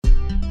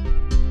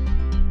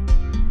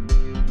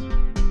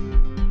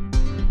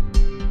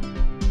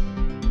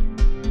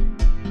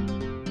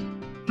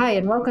Hi,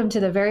 and welcome to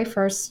the very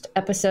first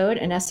episode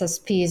in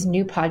SSP's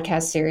new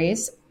podcast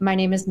series. My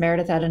name is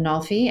Meredith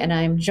Adinolfi, and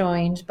I'm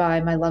joined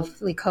by my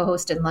lovely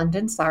co-host in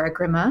London, Sara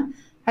Grimme.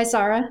 Hi,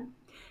 Sara.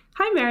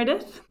 Hi,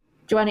 Meredith.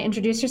 Do you want to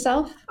introduce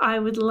yourself? I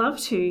would love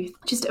to.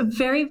 Just a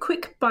very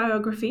quick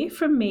biography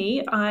from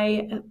me.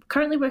 I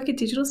currently work at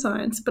digital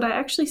science, but I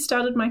actually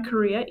started my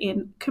career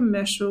in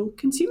commercial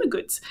consumer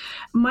goods.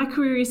 My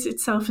career is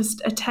itself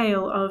a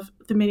tale of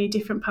the many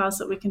different paths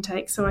that we can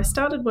take. So I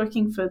started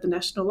working for the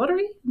National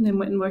Lottery and then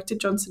went and worked at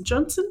Johnson &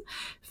 Johnson,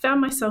 found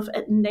myself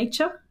at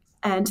Nature,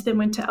 and then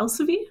went to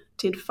Elsevier,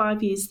 did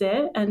 5 years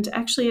there. And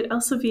actually at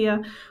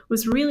Elsevier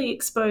was really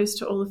exposed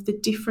to all of the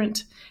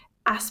different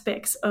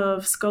aspects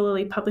of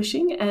scholarly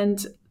publishing,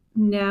 and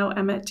now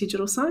I'm at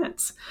digital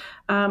science.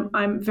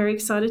 I'm very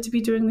excited to be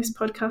doing this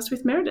podcast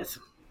with Meredith.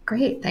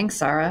 Great. Thanks,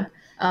 Sara.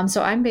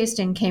 So I'm based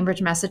in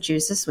Cambridge,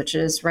 Massachusetts, which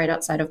is right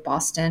outside of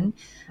Boston.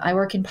 I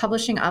work in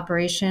publishing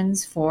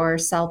operations for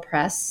Cell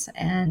Press,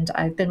 and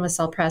I've been with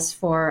Cell Press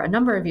for a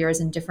number of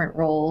years in different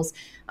roles.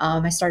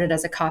 I started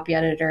as a copy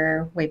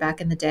editor way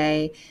back in the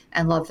day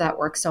and loved that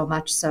work so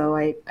much, so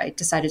I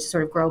decided to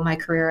sort of grow my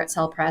career at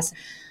Cell Press.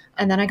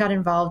 And then I got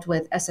involved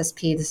with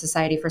SSP, the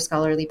Society for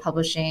Scholarly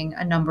Publishing,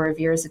 a number of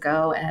years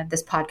ago. And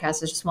this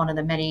podcast is just one of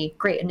the many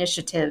great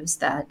initiatives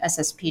that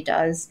SSP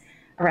does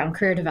around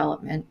career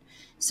development.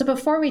 So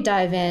before we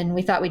dive in,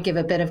 we thought we'd give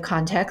a bit of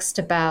context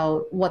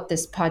about what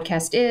this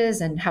podcast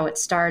is and how it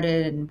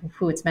started and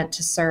who it's meant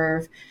to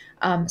serve.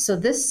 So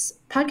this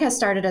podcast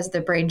started as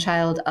the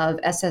brainchild of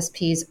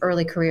SSP's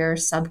Early Career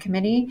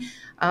Subcommittee,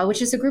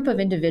 which is a group of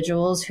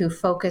individuals who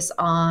focus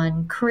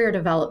on career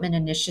development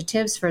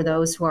initiatives for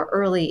those who are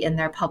early in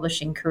their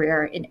publishing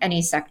career in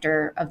any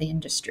sector of the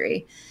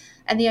industry.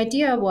 And the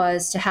idea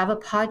was to have a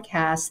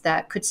podcast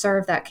that could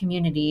serve that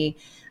community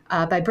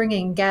by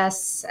bringing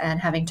guests and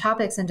having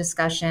topics and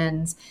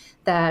discussions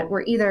that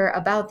were either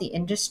about the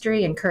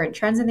industry and current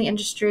trends in the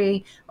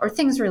industry or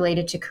things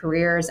related to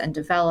careers and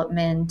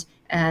development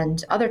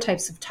and other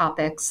types of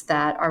topics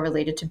that are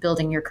related to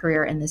building your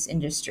career in this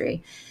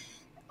industry.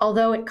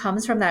 Although it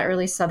comes from that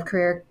early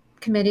sub-career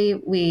committee,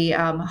 we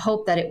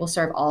hope that it will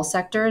serve all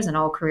sectors and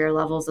all career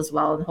levels as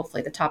well, and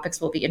hopefully the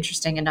topics will be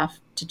interesting enough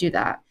to do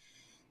that.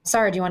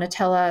 Sara, do you want to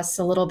tell us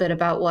a little bit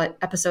about what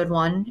episode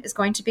 1 is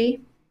going to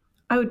be?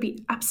 I would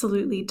be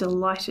absolutely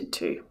delighted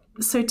to.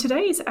 So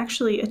today is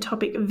actually a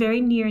topic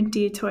very near and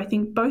dear to, I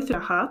think, both our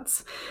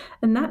hearts,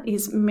 and that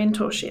is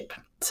mentorship.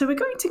 So we're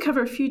going to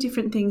cover a few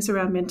different things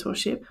around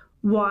mentorship,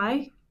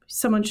 why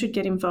someone should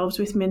get involved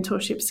with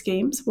mentorship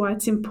schemes, why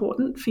it's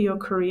important for your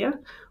career,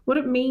 what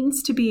it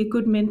means to be a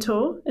good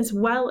mentor as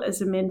well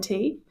as a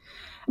mentee,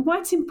 why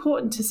it's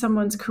important to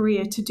someone's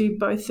career to do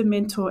both the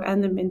mentor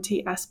and the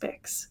mentee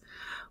aspects.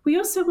 We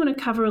also want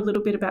to cover a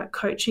little bit about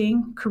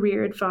coaching,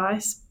 career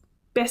advice,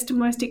 best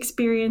and worst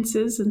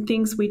experiences and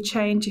things we'd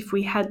change if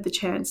we had the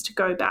chance to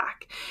go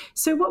back.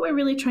 So what we're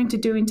really trying to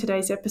do in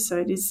today's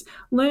episode is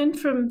learn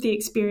from the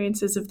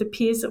experiences of the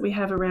peers that we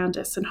have around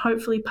us and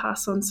hopefully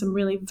pass on some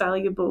really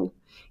valuable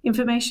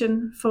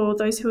information for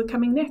those who are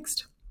coming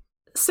next.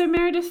 So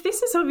Meredith,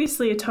 this is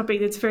obviously a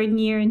topic that's very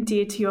near and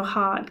dear to your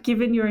heart,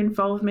 given your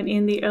involvement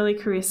in the Early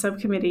Career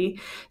Subcommittee.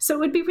 So it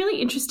would be really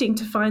interesting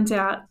to find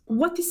out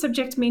what this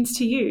subject means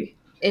to you.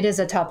 It is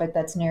a topic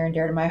that's near and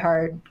dear to my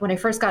heart. When I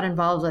first got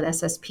involved with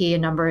SSP a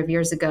number of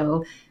years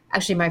ago,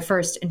 actually my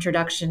first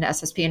introduction to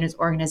SSP and its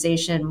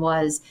organization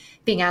was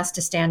being asked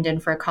to stand in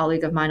for a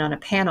colleague of mine on a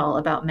panel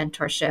about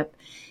mentorship.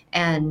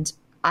 And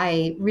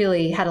I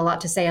really had a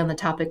lot to say on the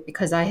topic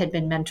because I had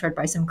been mentored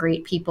by some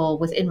great people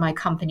within my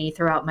company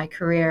throughout my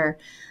career.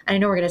 And I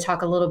know we're going to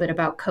talk a little bit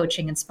about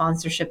coaching and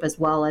sponsorship as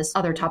well as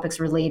other topics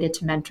related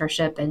to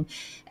mentorship.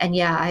 And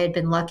yeah, I had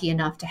been lucky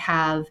enough to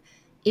have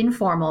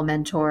informal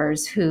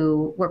mentors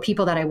who were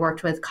people that I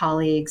worked with,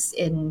 colleagues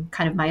in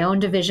kind of my own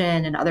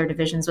division and other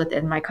divisions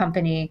within my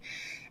company.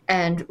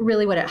 And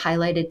really what it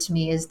highlighted to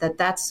me is that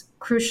that's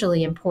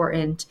crucially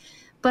important,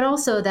 but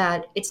also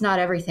that it's not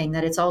everything,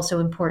 that it's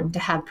also important to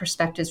have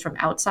perspectives from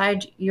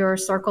outside your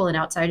circle and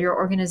outside your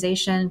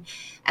organization.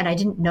 And I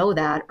didn't know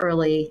that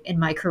early in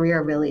my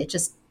career, really. It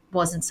just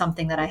wasn't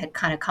something that I had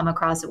kind of come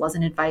across. It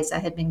wasn't advice I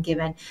had been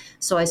given.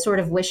 So I sort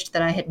of wished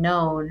that I had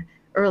known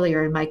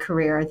earlier in my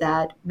career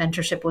that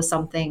mentorship was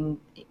something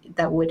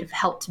that would have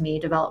helped me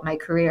develop my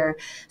career.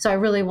 So I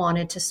really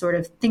wanted to sort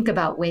of think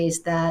about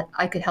ways that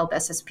I could help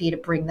SSP to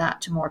bring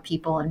that to more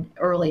people and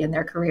early in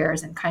their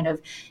careers and kind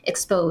of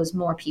expose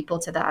more people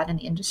to that in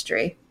the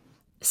industry.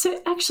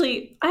 So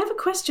actually, I have a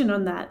question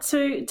on that.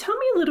 So tell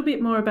me a little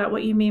bit more about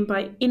what you mean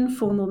by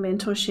informal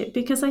mentorship,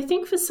 because I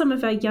think for some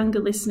of our younger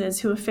listeners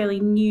who are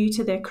fairly new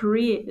to their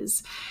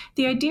careers,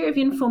 the idea of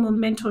informal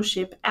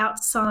mentorship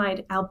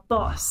outside our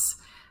boss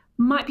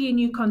might be a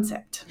new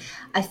concept.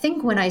 I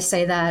think when I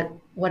say that,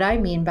 what I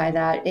mean by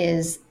that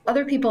is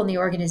other people in the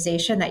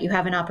organization that you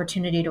have an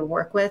opportunity to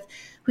work with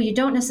who you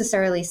don't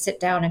necessarily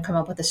sit down and come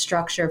up with a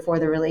structure for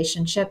the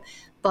relationship,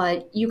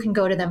 but you can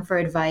go to them for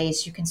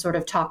advice. You can sort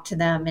of talk to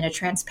them in a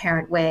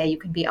transparent way. You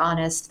can be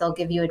honest. They'll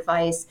give you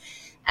advice.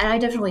 And I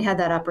definitely had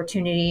that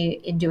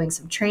opportunity in doing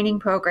some training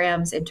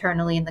programs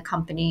internally in the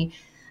company.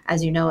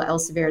 As you know,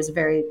 Elsevier is a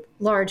very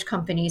large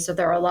company, so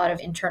there are a lot of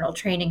internal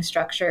training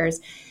structures.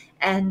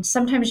 And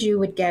sometimes you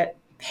would get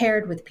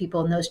paired with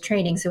people in those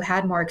trainings who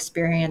had more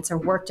experience or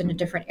worked in a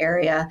different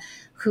area,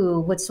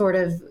 who would sort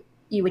of,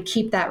 you would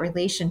keep that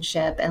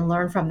relationship and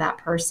learn from that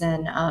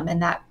person,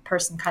 and that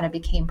person kind of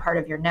became part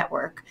of your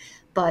network.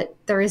 But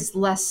there is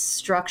less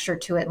structure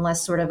to it and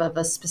less sort of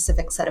a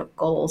specific set of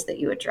goals that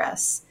you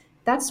address.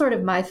 That's sort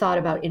of my thought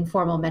about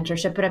informal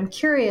mentorship. But I'm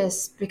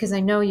curious, because I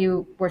know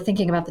you were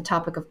thinking about the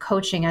topic of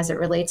coaching as it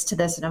relates to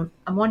this, and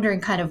I'm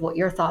wondering kind of what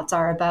your thoughts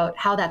are about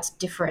how that's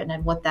different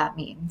and what that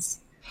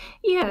means.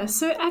 Yeah,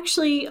 so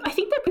actually, I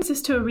think that brings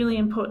us to a really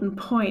important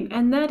point,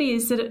 and that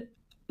is that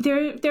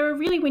there are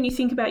really, when you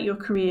think about your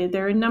career,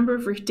 there are a number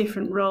of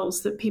different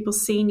roles that people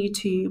senior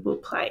to you will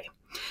play.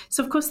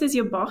 So, of course, there's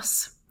your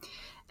boss,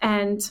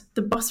 and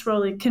the boss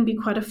role, it can be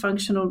quite a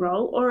functional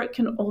role, or it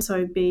can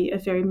also be a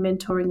very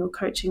mentoring or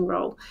coaching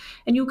role.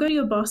 And you'll go to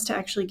your boss to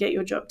actually get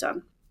your job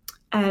done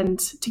and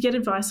to get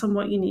advice on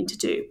what you need to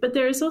do. But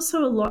there is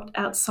also a lot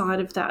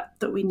outside of that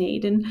we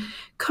need. And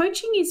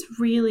coaching is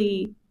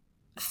really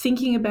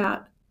thinking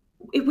about,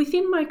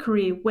 within my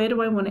career, where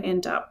do I want to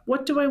end up?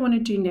 What do I want to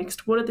do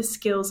next? What are the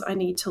skills I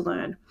need to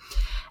learn?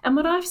 And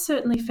what I've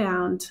certainly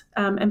found,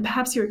 and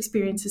perhaps your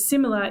experience is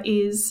similar,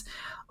 is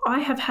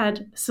I have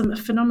had some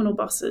phenomenal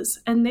bosses,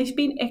 and they've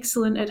been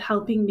excellent at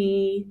helping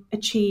me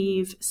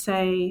achieve,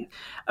 say,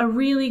 a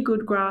really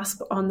good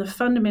grasp on the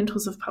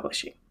fundamentals of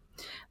publishing.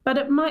 But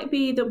it might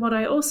be that what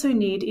I also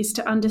need is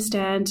to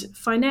understand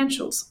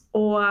financials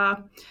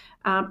or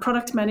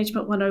product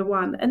management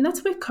 101. And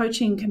that's where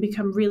coaching can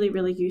become really,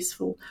 really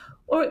useful.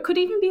 Or it could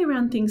even be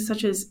around things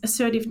such as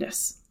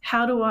assertiveness.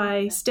 How do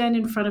I stand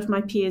in front of my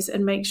peers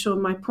and make sure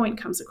my point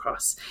comes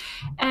across?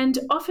 And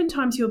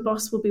oftentimes your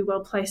boss will be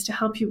well placed to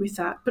help you with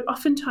that. But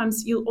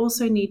oftentimes you'll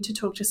also need to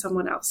talk to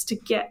someone else to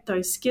get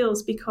those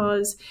skills,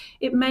 because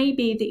it may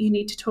be that you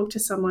need to talk to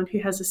someone who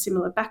has a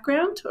similar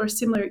background or a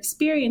similar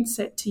experience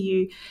set to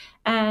you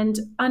and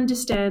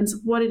understands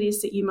what it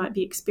is that you might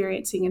be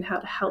experiencing and how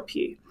to help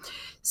you.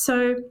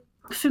 So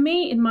for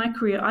me in my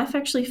career, I've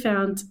actually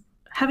found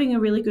having a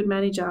really good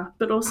manager,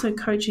 but also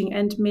coaching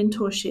and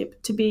mentorship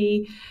to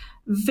be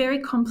very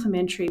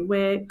complementary,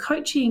 where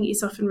coaching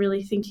is often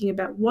really thinking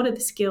about what are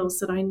the skills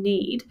that I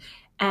need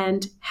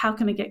and how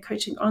can I get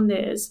coaching on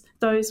those,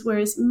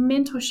 whereas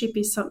mentorship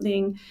is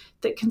something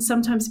that can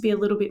sometimes be a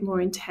little bit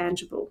more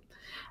intangible.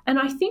 And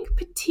I think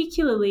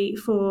particularly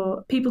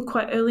for people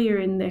quite earlier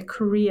in their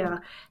career,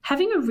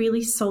 having a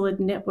really solid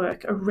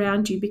network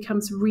around you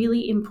becomes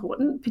really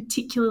important,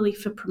 particularly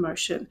for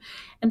promotion.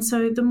 And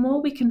so the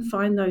more we can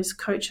find those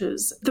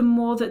coaches, the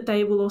more that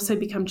they will also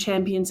become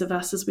champions of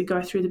us as we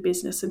go through the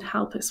business and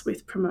help us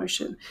with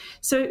promotion.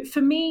 So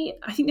for me,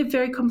 I think they're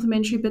very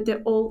complementary, but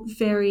they're all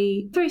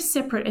very, very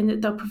separate, in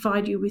that they'll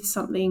provide you with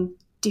something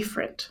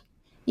different.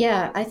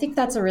 Yeah, I think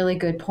that's a really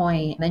good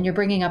point. And you're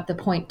bringing up the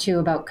point too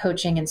about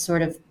coaching and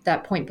sort of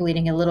that point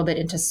bleeding a little bit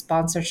into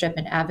sponsorship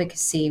and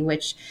advocacy,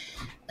 which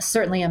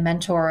certainly a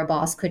mentor or a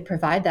boss could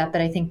provide that.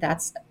 But I think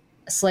that's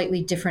a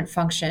slightly different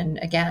function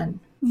again.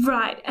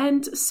 Right.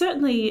 And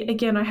certainly,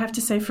 again, I have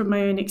to say from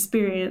my own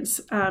experience,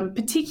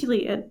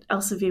 particularly at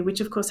Elsevier,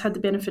 which of course had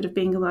the benefit of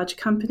being a large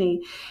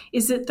company,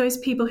 is that those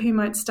people who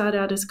might start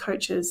out as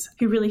coaches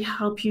who really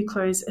help you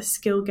close a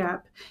skill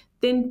gap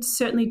then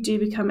certainly do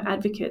become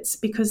advocates,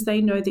 because they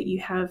know that you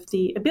have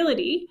the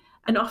ability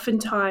and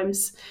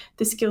oftentimes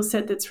the skill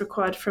set that's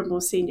required for a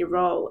more senior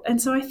role.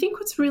 And so I think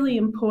what's really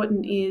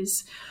important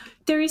is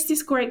there is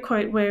this great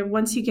quote where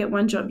once you get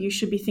one job, you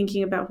should be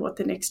thinking about what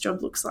the next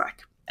job looks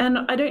like. And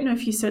I don't know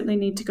if you certainly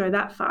need to go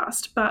that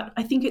fast, but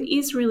I think it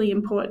is really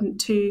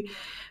important to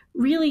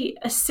really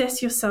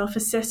assess yourself,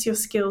 assess your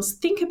skills,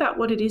 think about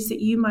what it is that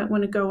you might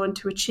want to go on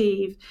to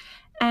achieve,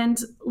 and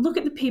look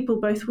at the people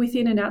both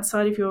within and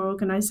outside of your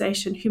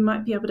organisation who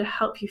might be able to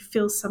help you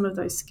fill some of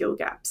those skill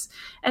gaps.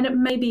 And it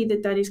may be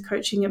that is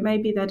coaching, it may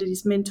be that it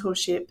is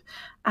mentorship,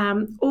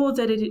 or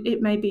that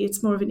it may be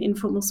it's more of an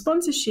informal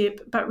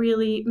sponsorship, but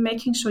really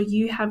making sure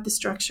you have the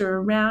structure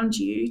around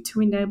you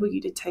to enable you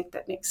to take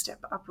that next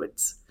step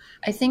upwards.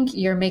 I think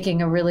you're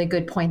making a really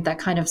good point that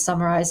kind of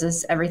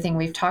summarizes everything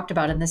we've talked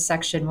about in this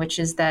section, which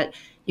is that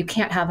you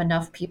can't have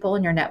enough people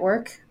in your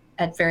network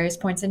at various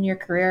points in your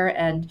career.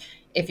 And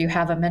if you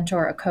have a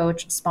mentor, a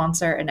coach, a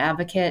sponsor, an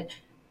advocate,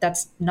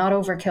 that's not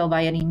overkill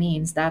by any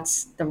means.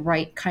 That's the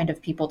right kind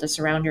of people to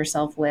surround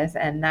yourself with,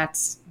 and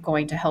that's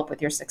going to help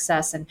with your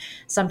success. And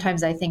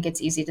sometimes I think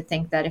it's easy to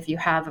think that if you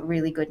have a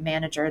really good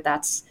manager,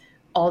 that's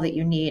all that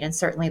you need. And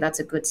certainly that's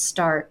a good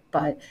start.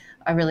 But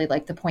I really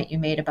like the point you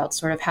made about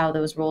sort of how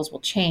those roles will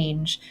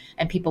change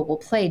and people will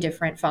play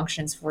different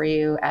functions for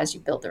you as you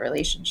build the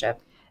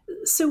relationship.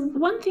 So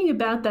one thing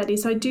about that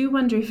is I do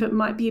wonder if it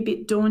might be a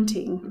bit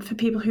daunting for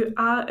people who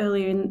are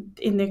earlier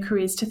in their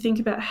careers to think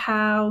about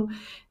how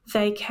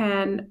they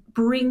can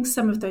bring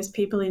some of those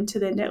people into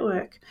their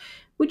network.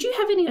 Would you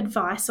have any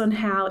advice on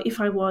how,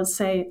 if I was,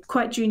 say,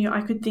 quite junior,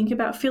 I could think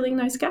about filling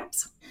those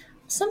gaps?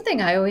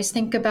 Something I always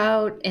think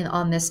about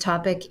on this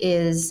topic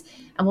is,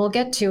 and we'll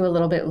get to a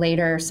little bit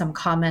later, some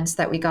comments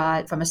that we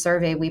got from a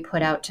survey we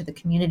put out to the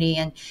community.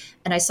 And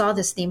I saw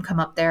this theme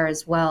come up there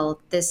as well.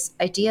 This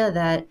idea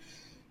that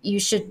you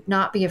should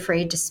not be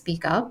afraid to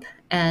speak up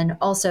and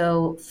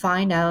also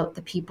find out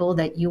the people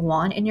that you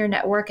want in your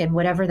network, and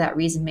whatever that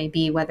reason may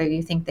be, whether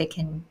you think they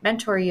can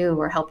mentor you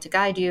or help to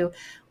guide you,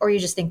 or you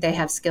just think they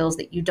have skills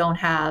that you don't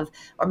have,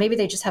 or maybe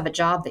they just have a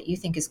job that you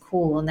think is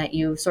cool and that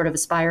you sort of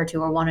aspire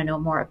to or want to know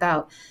more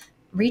about.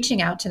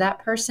 Reaching out to that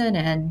person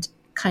and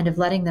kind of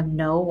letting them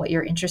know what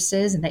your interest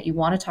is and that you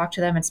want to talk to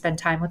them and spend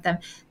time with them,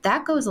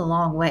 that goes a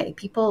long way.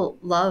 People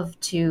love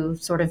to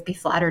sort of be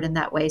flattered in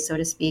that way, so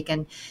to speak,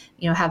 and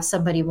have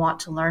somebody want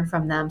to learn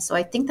from them. So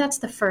I think that's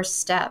the first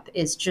step,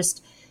 is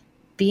just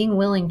being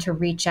willing to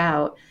reach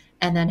out,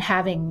 and then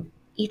having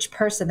each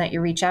person that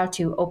you reach out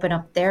to open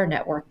up their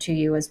network to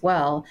you as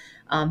well.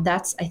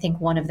 That's, I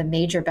think, one of the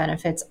major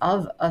benefits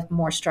of a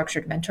more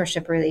structured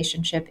mentorship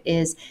relationship,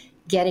 is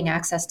getting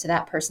access to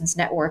that person's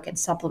network and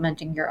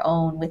supplementing your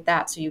own with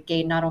that. So you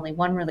gain not only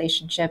one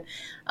relationship,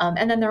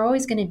 and then there are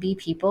always going to be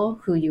people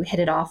who you hit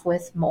it off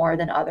with more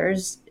than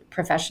others,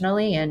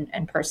 professionally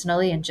and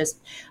personally, and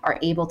just are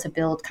able to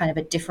build kind of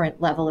a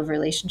different level of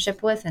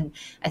relationship with. And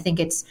I think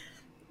it's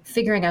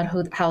figuring out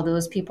how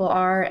those people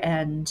are,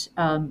 and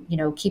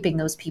keeping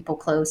those people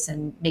close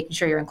and making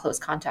sure you're in close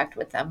contact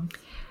with them.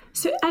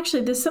 So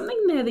actually, there's something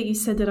there that you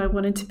said that I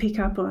wanted to pick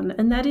up on,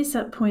 and that is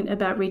that point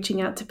about reaching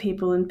out to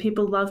people, and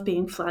people love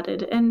being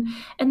flattered. And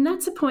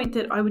that's a point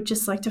that I would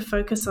just like to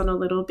focus on a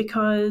little,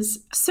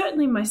 because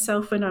certainly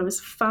myself, when I was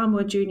far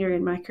more junior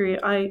in my career,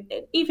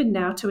 even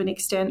now to an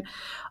extent,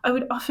 I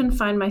would often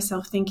find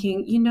myself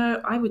thinking,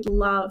 I would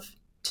love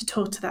to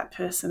talk to that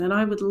person, and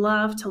I would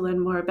love to learn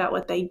more about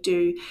what they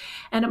do.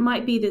 And it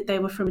might be that they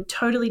were from a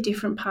totally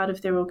different part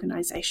of their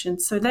organization,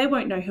 so they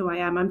won't know who I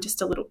am. I'm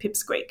just a little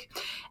pipsqueak.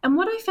 And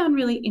what I found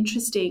really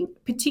interesting,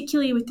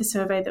 particularly with the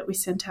survey that we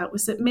sent out,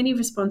 was that many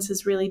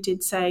responses really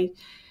did say,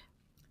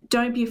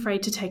 don't be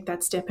afraid to take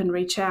that step and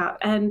reach out.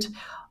 And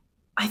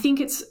I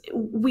think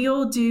we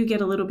all do get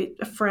a little bit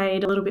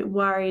afraid, a little bit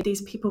worried.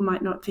 These people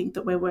might not think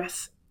that we're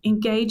worth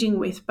engaging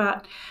with,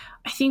 but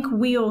I think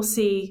we all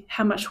see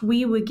how much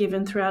we were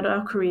given throughout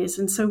our careers.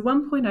 And so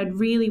one point I'd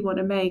really want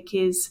to make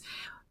is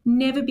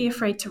never be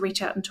afraid to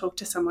reach out and talk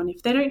to someone.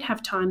 If they don't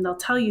have time, they'll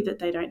tell you that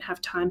they don't have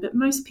time. But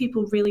most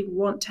people really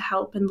want to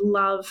help and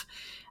love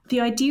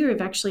the idea of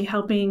actually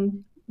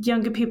helping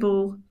younger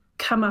people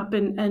come up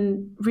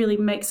and really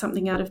make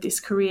something out of this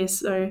career.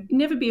 So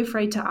never be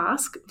afraid to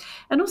ask,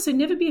 and also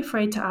never be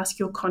afraid to ask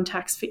your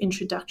contacts for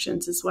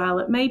introductions as well.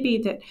 It may be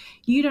that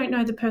you don't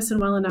know the person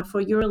well enough,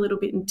 or you're a little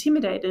bit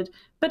intimidated,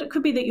 but it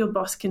could be that your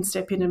boss can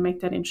step in and make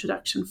that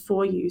introduction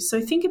for you.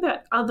 So think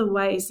about other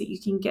ways that you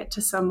can get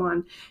to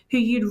someone who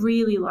you'd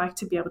really like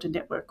to be able to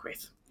network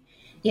with.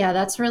 Yeah,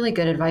 that's really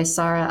good advice,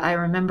 Sara. I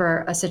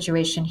remember a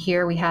situation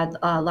here we had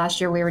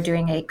last year. We were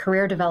doing a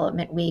career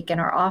development week in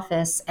our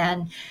office,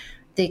 and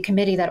the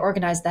committee that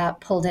organized that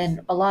pulled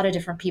in a lot of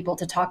different people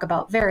to talk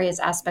about various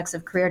aspects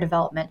of career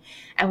development.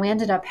 And we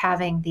ended up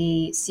having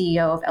the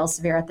CEO of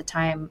Elsevier at the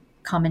time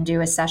come and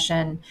do a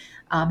session.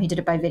 He did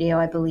it by video,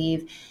 I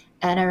believe.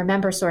 And I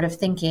remember sort of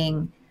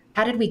thinking,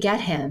 how did we get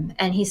him?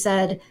 And he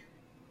said,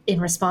 in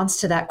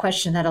response to that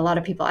question that a lot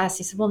of people ask,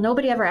 he said, well,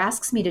 nobody ever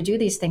asks me to do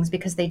these things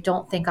because they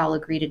don't think I'll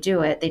agree to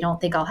do it. They don't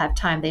think I'll have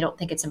time. They don't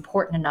think it's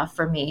important enough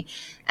for me.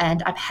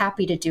 And I'm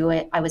happy to do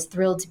it. I was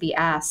thrilled to be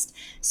asked.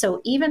 So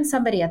even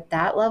somebody at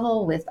that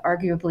level, with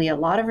arguably a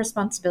lot of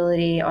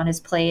responsibility on his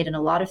plate and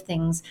a lot of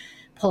things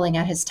pulling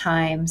at his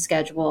time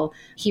schedule,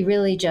 he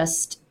really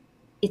just,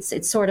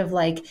 it's sort of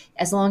like,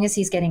 as long as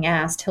he's getting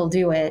asked, he'll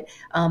do it.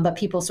 But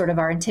people sort of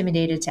are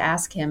intimidated to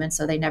ask him, and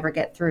so they never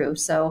get through.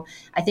 So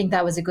I think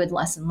that was a good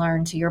lesson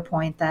learned, to your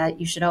point, that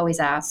you should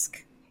always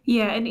ask.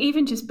 Yeah, and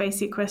even just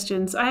basic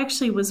questions. I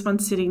actually was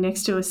once sitting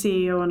next to a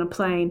CEO on a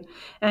plane,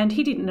 and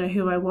he didn't know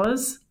who I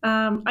was.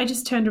 I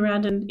just turned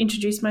around and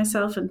introduced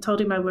myself and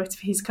told him I worked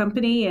for his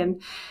company. And,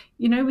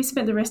 we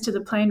spent the rest of the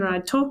plane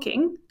ride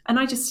talking. And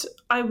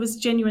I was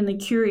genuinely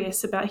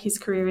curious about his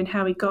career and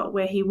how he got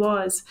where he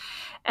was.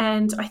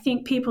 And I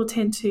think people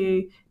tend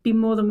to be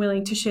more than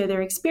willing to share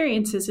their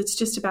experiences. It's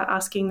just about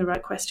asking the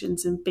right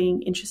questions and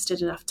being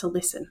interested enough to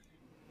listen.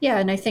 Yeah,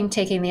 and I think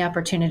taking the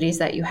opportunities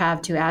that you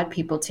have to add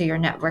people to your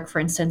network. For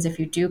instance, if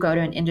you do go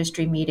to an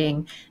industry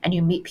meeting and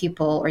you meet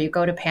people, or you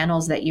go to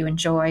panels that you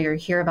enjoy or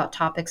hear about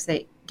topics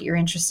that you're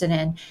interested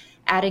in,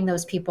 adding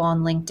those people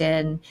on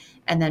LinkedIn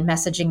and then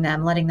messaging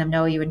them, letting them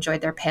know you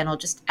enjoyed their panel,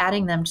 just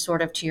adding them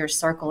sort of to your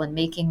circle and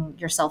making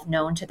yourself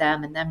known to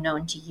them and them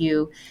known to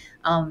you.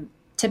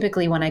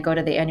 Typically, when I go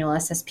to the annual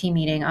SSP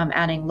meeting, I'm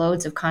adding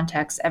loads of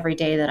contacts every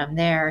day that I'm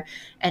there.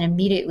 And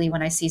immediately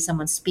when I see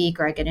someone speak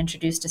or I get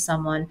introduced to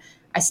someone,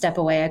 I step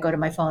away, I go to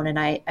my phone, and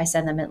I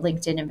send them a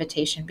LinkedIn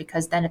invitation,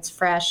 because then it's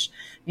fresh.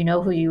 You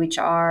know who you each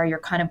are. You're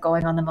kind of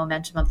going on the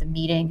momentum of the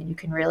meeting, and you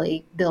can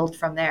really build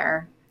from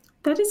there.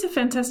 That is a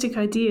fantastic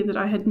idea that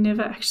I had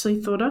never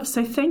actually thought of.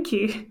 So thank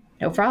you.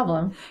 No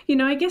problem.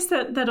 I guess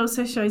that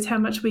also shows how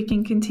much we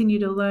can continue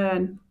to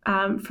learn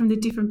from the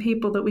different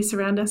people that we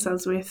surround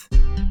ourselves with.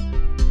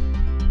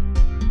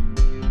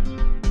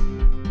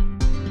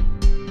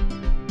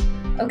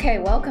 Okay,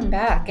 welcome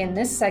back. In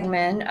this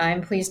segment,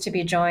 I'm pleased to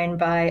be joined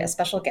by a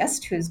special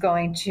guest who's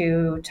going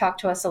to talk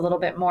to us a little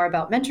bit more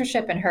about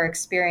mentorship and her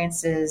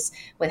experiences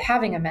with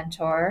having a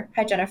mentor.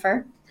 Hi,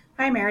 Jennifer.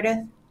 Hi,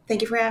 Meredith.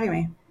 Thank you for having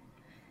me.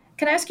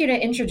 Can I ask you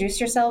to introduce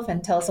yourself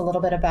and tell us a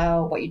little bit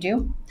about what you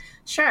do?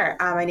 Sure.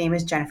 My name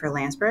is Jennifer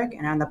Landsberg,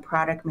 and I'm the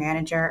product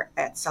manager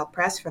at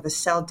CellPress for the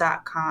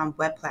Cell.com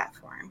web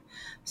platform.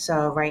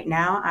 So right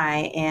now,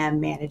 I am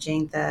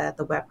managing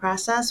the web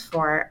process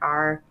for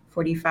our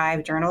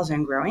 45 journals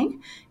and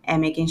growing,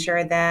 and making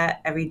sure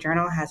that every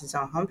journal has its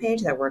own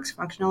homepage that works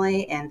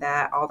functionally and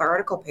that all the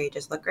article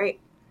pages look great.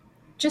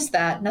 Just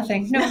that,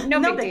 nothing,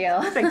 no big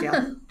deal. No big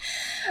deal.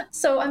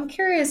 So I'm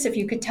curious if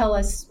you could tell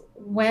us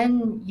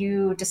when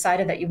you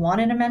decided that you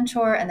wanted a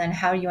mentor and then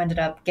how you ended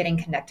up getting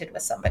connected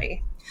with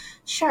somebody.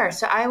 Sure.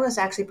 So I was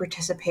actually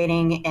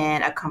participating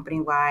in a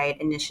company-wide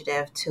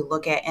initiative to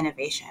look at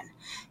innovation.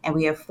 And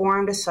we have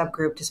formed a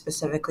subgroup to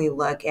specifically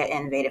look at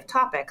innovative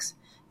topics.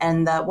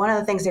 And one of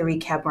the things that we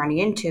kept running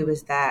into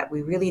is that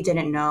we really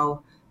didn't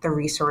know the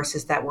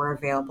resources that were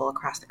available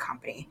across the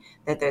company,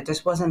 that there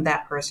just wasn't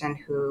that person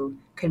who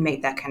could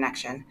make that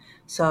connection.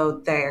 So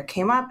there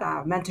came up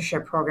a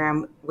mentorship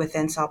program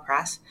within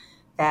CellPress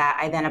that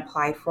I then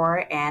applied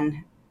for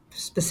and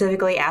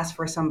specifically asked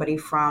for somebody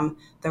from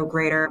the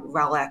greater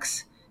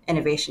RELX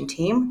innovation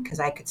team, because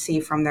I could see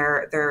from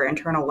their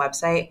internal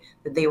website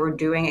that they were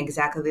doing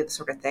exactly the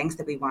sort of things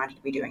that we wanted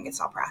to be doing at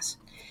CellPress.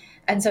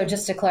 And so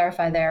just to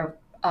clarify there,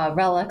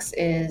 RELX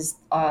is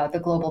the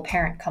global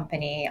parent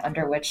company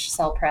under which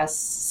CellPress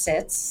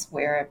sits.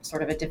 We're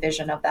sort of a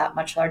division of that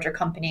much larger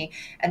company.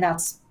 And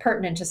that's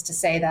pertinent just to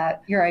say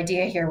that your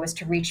idea here was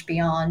to reach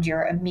beyond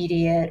your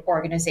immediate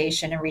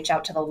organization and reach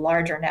out to the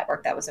larger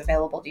network that was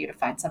available to you to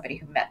find somebody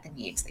who met the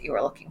needs that you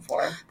were looking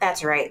for.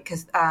 That's right,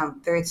 because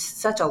there's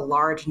such a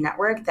large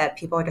network that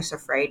people are just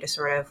afraid to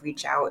sort of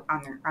reach out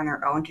on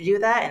their own to do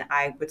that. And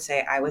I would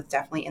say I was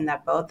definitely in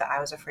that boat, that I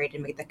was afraid to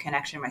make the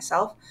connection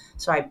myself.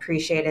 So I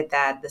appreciated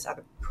that this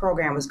other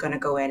program was going to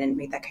go in and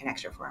make that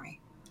connection for me.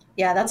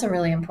 Yeah, that's a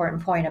really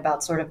important point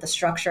about sort of the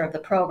structure of the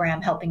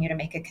program helping you to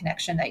make a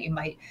connection that you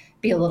might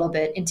be a little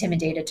bit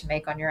intimidated to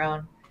make on your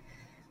own.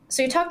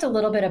 So you talked a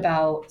little bit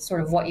about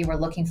sort of what you were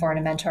looking for in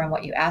a mentor and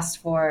what you asked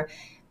for.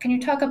 Can you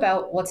talk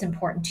about what's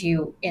important to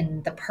you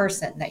in the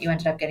person that you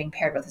ended up getting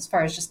paired with, as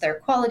far as just their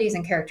qualities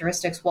and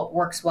characteristics, what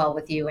works well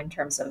with you in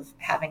terms of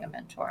having a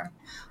mentor?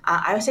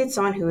 I would say it's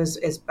someone who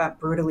is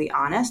brutally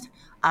honest.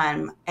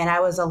 And I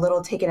was a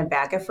little taken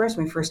aback at first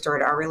when we first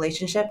started our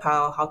relationship,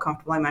 how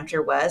comfortable my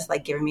mentor was,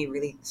 like giving me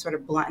really sort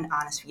of blunt and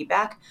honest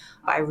feedback.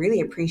 I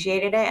really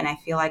appreciated it. And I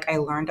feel like I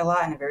learned a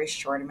lot in a very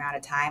short amount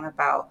of time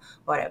about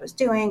what I was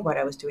doing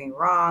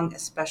wrong,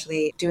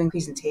 especially doing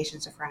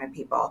presentations in front of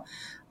people.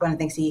 One of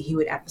the things he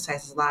would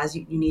emphasize a lot is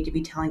you need to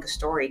be telling a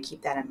story,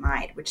 keep that in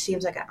mind, which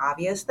seems like an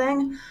obvious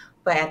thing.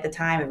 But at the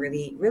time, it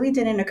really, really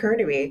didn't occur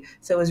to me.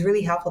 So it was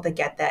really helpful to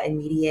get that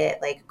immediate,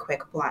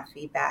 quick, blunt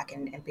feedback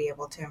and be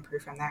able to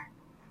improve from there.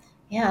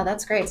 Yeah,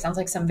 that's great. Sounds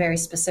like some very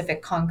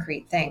specific,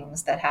 concrete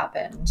things that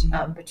happened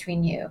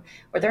between you.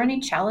 Were there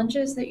any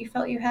challenges that you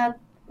felt you had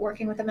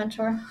working with a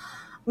mentor?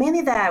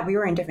 Mainly that we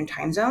were in different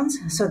time zones,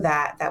 so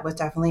that was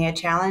definitely a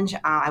challenge.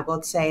 I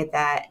will say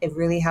that it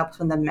really helps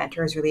when the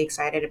mentor is really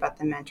excited about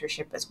the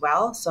mentorship as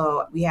well.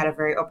 So we had a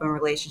very open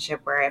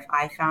relationship where if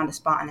I found a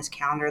spot on his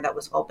calendar that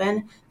was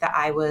open,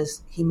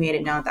 he made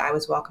it known that I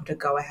was welcome to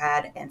go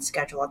ahead and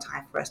schedule a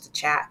time for us to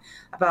chat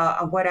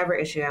about whatever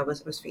issue I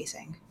was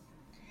facing.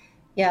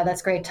 Yeah,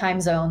 that's great. Time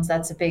zones,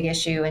 that's a big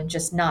issue, and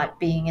just not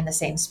being in the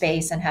same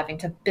space and having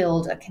to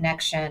build a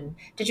connection.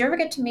 Did you ever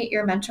get to meet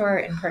your mentor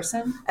in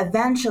person?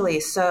 Eventually.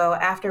 So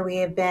after we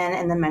had been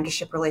in the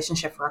mentorship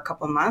relationship for a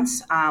couple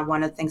months,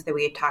 one of the things that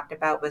we had talked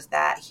about was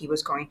that he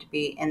was going to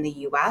be in the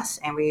U.S.,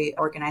 and we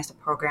organized a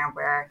program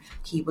where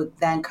he would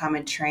then come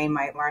and train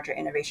my larger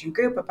innovation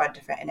group about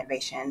different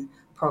innovation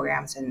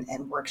programs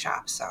and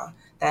workshops. So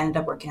that ended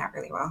up working out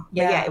really well.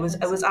 Yeah, but yeah,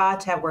 it was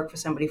odd to have worked for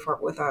somebody for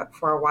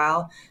a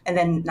while and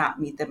then not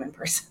meet them in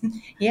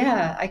person.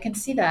 Yeah, I can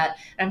see that.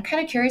 And I'm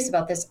kind of curious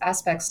about this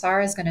aspect.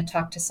 Sara is going to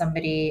talk to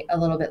somebody a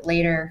little bit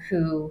later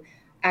who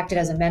acted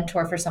as a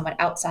mentor for someone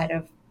outside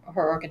of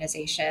her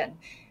organization.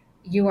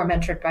 You were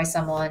mentored by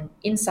someone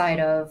inside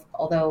of,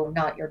 although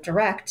not your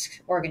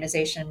direct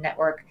organization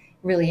network,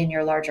 really in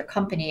your larger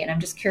company. And I'm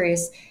just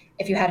curious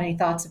if you had any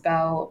thoughts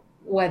about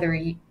whether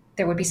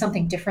there would be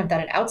something different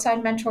that an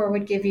outside mentor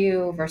would give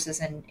you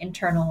versus an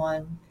internal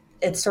one.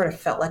 It sort of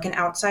felt like an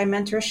outside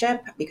mentorship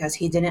because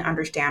he didn't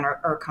understand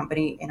our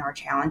company and our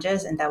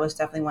challenges. And that was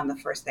definitely one of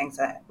the first things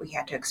that we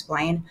had to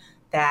explain,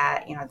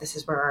 that, this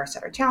is where our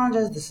set of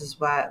challenges, this is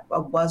what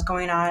was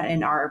going on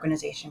in our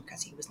organization,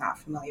 because he was not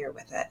familiar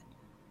with it.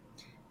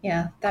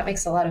 Yeah, that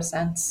makes a lot of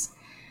sense.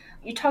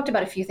 You talked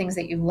about a few things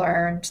that you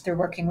learned through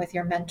working with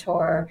your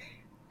mentor.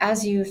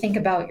 As you think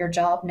about your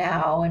job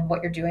now and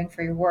what you're doing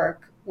for your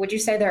work, would you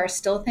say there are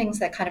still things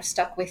that kind of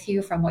stuck with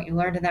you from what you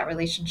learned in that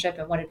relationship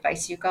and what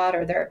advice you got?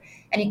 Are there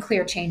any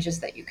clear changes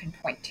that you can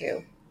point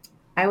to?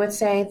 I would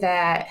say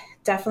that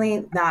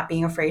definitely not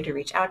being afraid to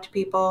reach out to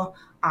people,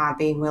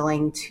 being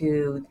willing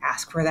to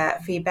ask for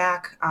that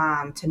feedback,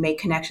 to make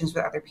connections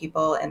with other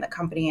people in the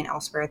company and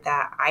elsewhere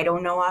that I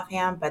don't know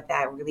offhand, but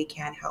that really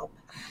can help.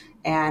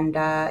 And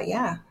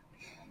yeah.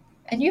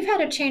 And you've had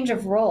a change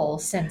of role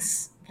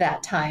since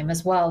that time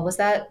as well. Was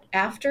that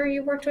after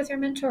you worked with your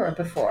mentor or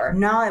before?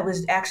 No, it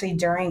was actually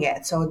during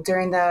it. So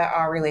during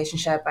our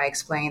relationship, I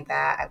explained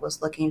that I was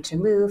looking to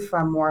move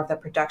from more of the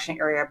production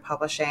area of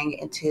publishing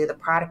into the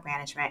product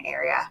management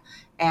area.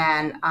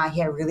 And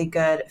he had really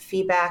good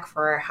feedback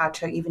for how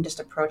to even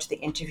just approach the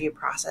interview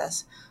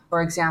process.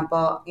 For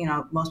example,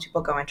 most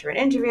people go into an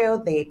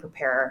interview, they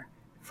prepare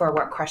for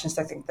what questions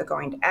they think they're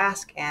going to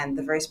ask. And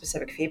the very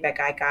specific feedback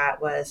I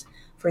got was,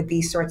 for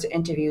these sorts of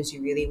interviews,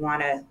 you really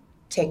want to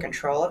take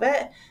control of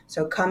it.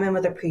 So come in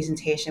with a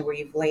presentation where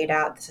you've laid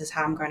out, this is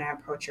how I'm going to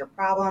approach your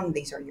problem.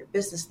 These are your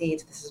business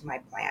needs. This is my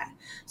plan.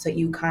 So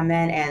you come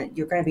in and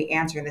you're going to be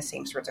answering the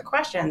same sorts of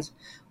questions,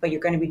 but you're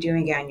going to be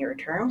doing it on your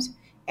terms.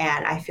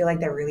 And I feel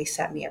like that really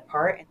set me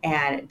apart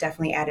and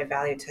definitely added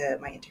value to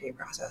my interview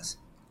process.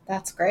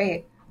 That's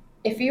great.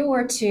 If you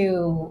were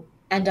to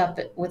end up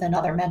with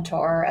another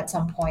mentor at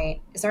some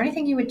point, is there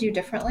anything you would do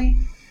differently?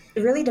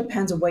 It really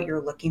depends on what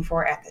you're looking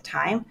for at the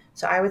time.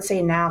 So I would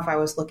say now, if I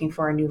was looking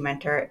for a new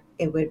mentor,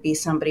 it would be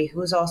somebody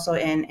who's also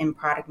in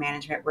product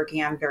management,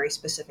 working on very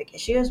specific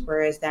issues.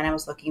 Whereas then I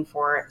was looking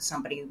for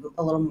somebody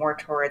a little more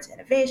towards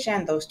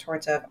innovation, those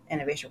sorts of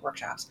innovation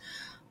workshops.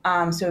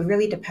 So it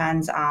really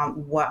depends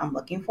on what I'm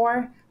looking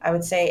for. I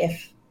would say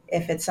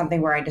if it's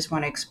something where I just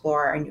want to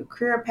explore a new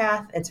career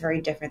path, it's very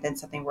different than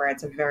something where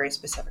it's a very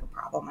specific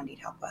problem I need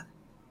help with.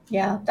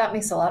 Yeah, that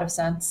makes a lot of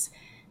sense.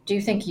 Do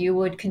you think you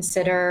would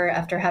consider,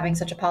 after having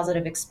such a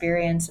positive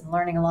experience and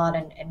learning a lot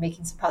and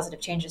making some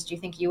positive changes, do you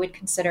think you would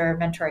consider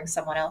mentoring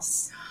someone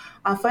else?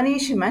 Funny you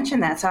should mention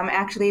that. So I'm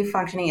actually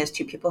functioning as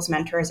two people's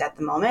mentors at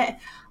the moment.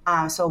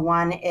 So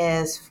one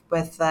is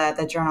with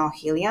the journal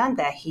Helion,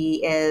 that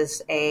he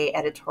is a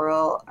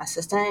editorial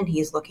assistant, and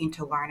he's looking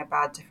to learn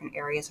about different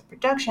areas of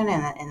production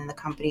and in the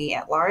company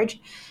at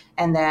large.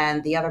 And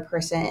then the other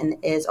person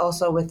is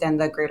also within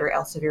the greater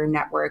Elsevier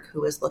network,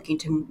 who is looking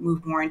to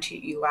move more into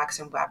UX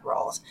and web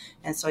roles.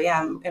 And so,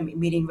 yeah, I'm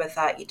meeting with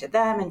each of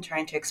them and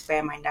trying to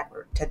expand my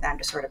network to them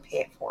to sort of pay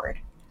it forward.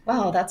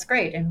 Wow, that's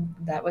great. And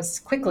that was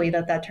quickly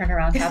that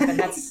turnaround happened.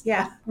 That's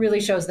yeah, really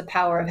shows the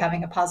power of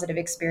having a positive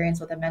experience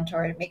with a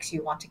mentor. It makes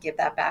you want to give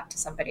that back to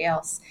somebody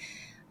else.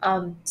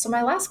 So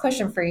my last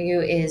question for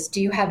you is,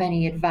 do you have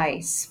any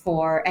advice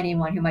for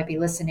anyone who might be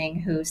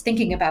listening who's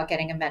thinking about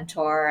getting a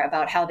mentor,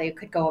 about how they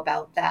could go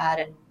about that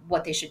and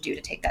what they should do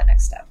to take that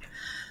next step?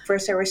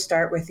 First, I would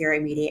start with your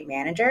immediate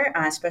manager,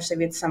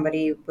 especially with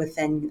somebody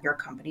within your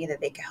company that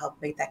they can help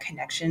make that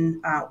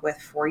connection with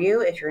for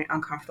you if you're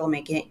uncomfortable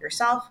making it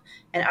yourself.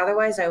 And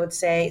otherwise, I would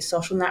say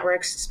social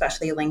networks,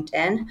 especially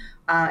LinkedIn.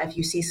 If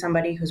you see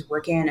somebody who's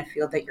working in a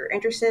field that you're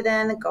interested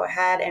in, go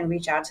ahead and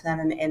reach out to them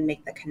and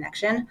make the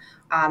connection.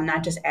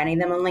 Not just adding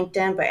them on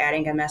LinkedIn, but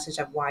adding a message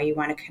of why you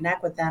want to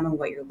connect with them and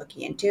what you're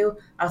looking into.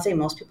 I would say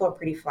most people are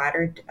pretty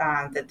flattered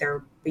that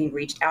they're being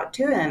reached out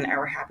to and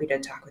are happy to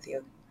talk with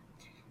you.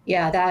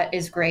 Yeah, that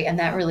is great. And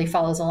that really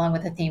follows along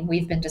with the theme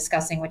we've been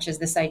discussing, which is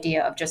this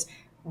idea of just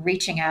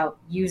reaching out,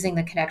 using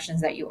the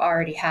connections that you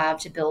already have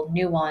to build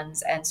new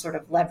ones and sort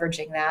of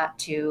leveraging that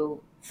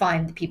to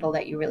find the people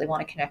that you really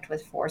want to connect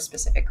with for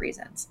specific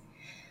reasons.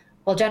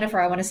 Well, Jennifer,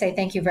 I want to say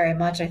thank you very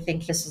much. I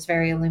think this was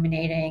very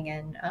illuminating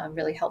and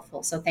really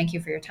helpful. So thank you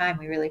for your time.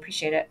 We really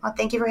appreciate it. Well,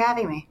 thank you for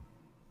having me.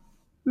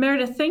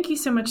 Meredith, thank you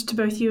so much to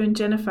both you and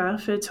Jennifer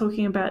for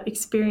talking about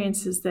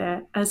experiences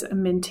there as a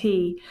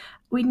mentee.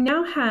 We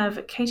now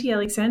have Katie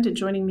Alexander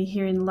joining me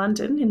here in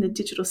London in the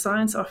Digital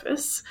Science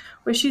office,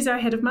 where she's our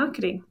head of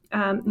marketing.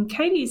 And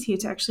Katie is here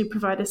to actually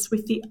provide us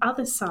with the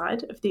other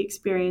side of the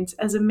experience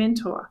as a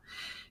mentor.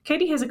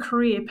 Katie has a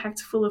career packed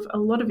full of a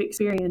lot of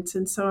experience,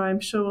 and so I'm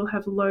sure we'll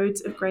have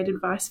loads of great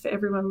advice for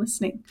everyone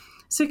listening.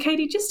 So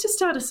Katie, just to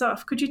start us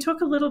off, could you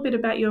talk a little bit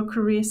about your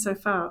career so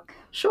far?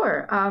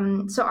 Sure.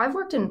 So I've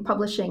worked in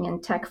publishing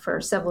and tech for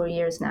several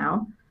years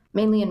now,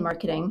 mainly in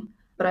marketing,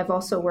 but I've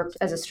also worked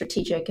as a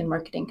strategic and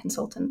marketing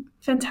consultant.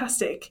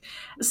 Fantastic.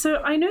 So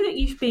I know that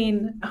you've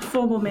been a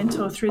formal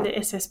mentor through the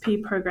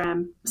SSP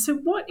program. So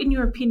what, in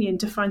your opinion,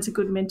 defines a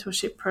good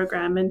mentorship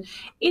program? And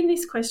in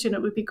this question,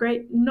 it would be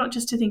great not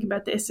just to think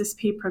about the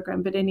SSP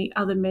program, but any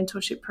other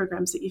mentorship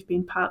programs that you've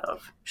been part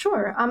of.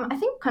 Sure. I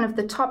think kind of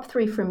the top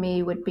three for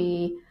me would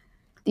be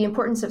the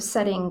importance of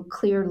setting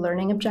clear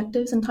learning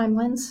objectives and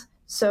timelines.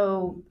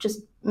 So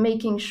just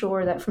making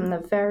sure that from the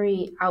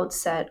very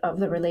outset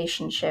of the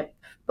relationship,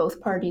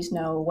 both parties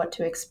know what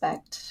to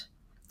expect,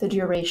 the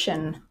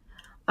duration,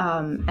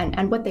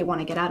 and what they want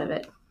to get out of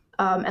it.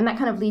 And that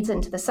kind of leads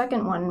into the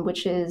second one,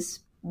 which is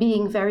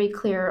being very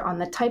clear on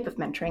the type of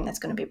mentoring that's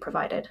going to be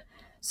provided.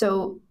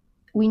 So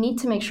we need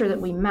to make sure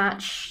that we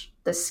match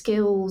the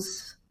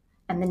skills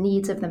and the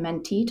needs of the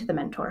mentee to the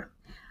mentor.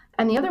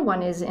 And the other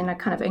one is in a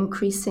kind of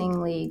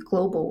increasingly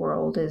global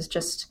world is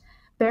just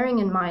bearing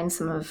in mind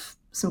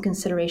some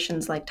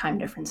considerations like time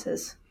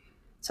differences.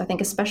 So I think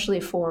especially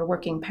for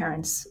working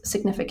parents,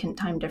 significant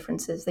time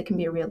differences, they can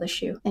be a real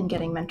issue in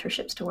getting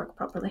mentorships to work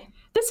properly.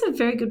 That's a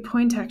very good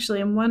point,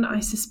 actually, and one I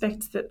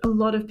suspect that a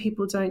lot of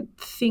people don't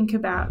think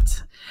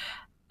about.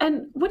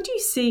 And what do you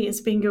see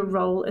as being your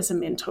role as a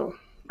mentor?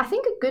 I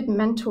think a good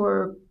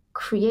mentor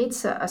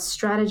creates a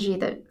strategy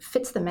that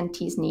fits the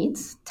mentee's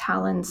needs,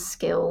 talents,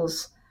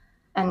 skills,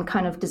 and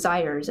kind of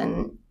desires.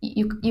 And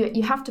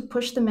you have to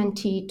push the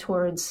mentee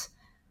towards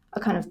a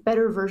kind of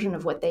better version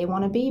of what they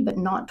want to be, but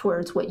not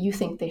towards what you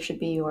think they should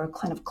be or a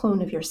kind of clone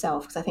of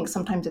yourself. Because I think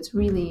sometimes it's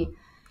really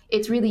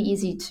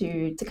easy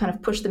to kind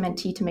of push the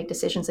mentee to make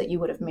decisions that you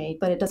would have made,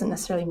 but it doesn't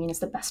necessarily mean it's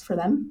the best for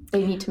them.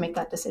 They need to make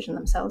that decision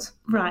themselves.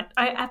 Right.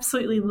 I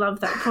absolutely love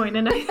that point.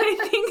 And I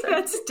think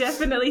that's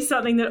definitely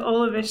something that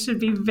all of us should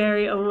be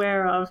very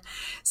aware of.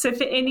 So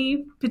for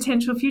any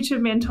potential future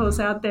mentors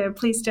out there,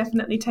 please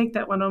definitely take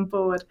that one on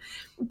board.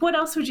 What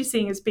else would you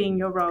see as being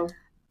your role?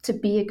 To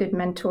be a good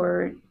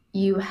mentor,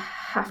 you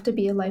have to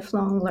be a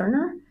lifelong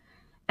learner,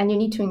 and you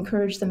need to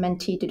encourage the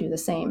mentee to do the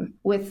same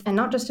and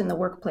not just in the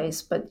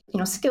workplace, but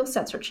skill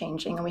sets are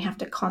changing and we have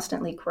to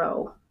constantly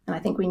grow. And I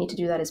think we need to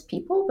do that as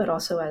people, but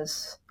also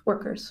as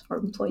workers or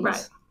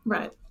employees.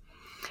 Right.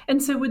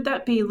 And so would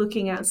that be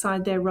looking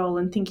outside their role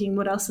and thinking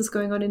what else is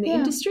going on in the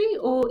industry,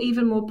 or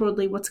even more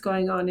broadly, what's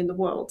going on in the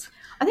world?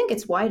 I think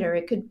it's wider.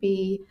 It could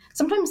be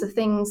sometimes the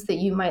things that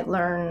you might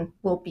learn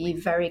will be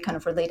very kind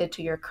of related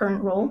to your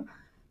current role.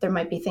 There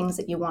might be things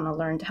that you want to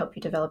learn to help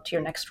you develop to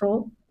your next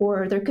role,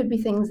 or there could be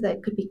things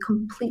that could be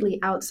completely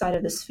outside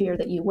of the sphere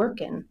that you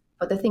work in,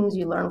 but the things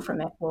you learn from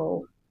it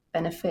will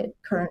benefit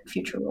current,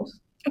 future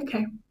roles.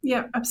 Okay.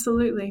 Yeah,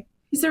 absolutely.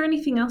 Is there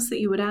anything else that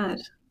you would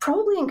add?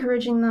 Probably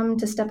encouraging them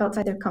to step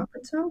outside their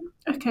comfort zone.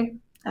 Okay.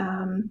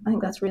 I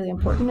think that's really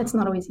important. It's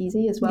not always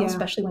easy as well,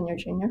 especially when you're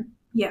junior.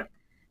 Yeah.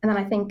 And then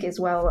I think as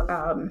well,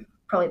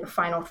 probably the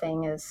final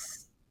thing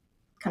is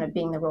kind of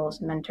being the role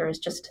as a mentor is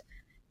just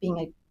being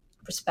a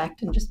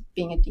respect and just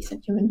being a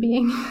decent human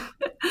being.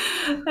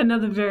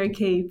 Another very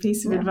key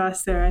piece of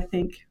advice there, I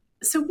think.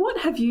 So what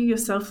have you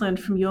yourself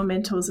learned from your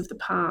mentors of the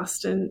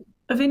past? And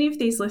of any of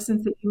these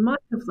lessons that you might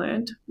have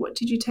learned, what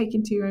did you take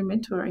into your own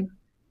mentoring?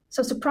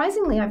 So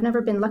surprisingly, I've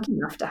never been lucky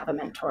enough to have a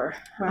mentor.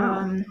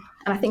 Wow. And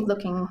I think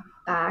looking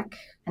back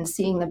and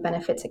seeing the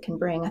benefits it can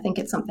bring, I think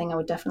it's something I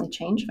would definitely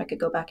change if I could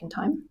go back in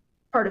time.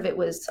 Part of it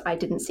was I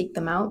didn't seek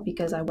them out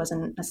because I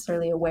wasn't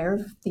necessarily aware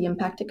of the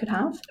impact it could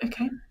have.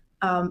 Okay.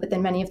 But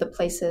then many of the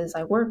places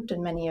I worked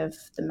and many of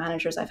the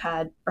managers I've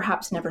had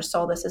perhaps never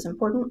saw this as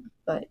important,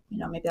 but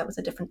maybe that was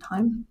a different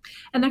time.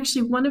 And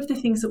actually, one of the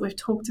things that we've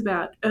talked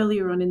about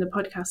earlier on in the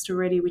podcast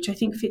already, which I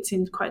think fits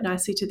in quite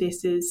nicely to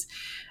this, is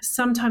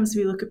sometimes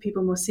we look at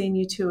people more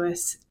senior to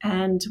us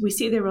and we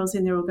see their roles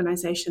in their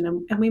organisation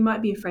and we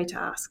might be afraid to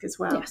ask as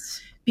well. Yes.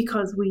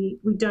 Because we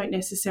don't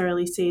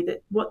necessarily see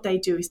that what they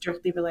do is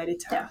directly related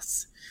to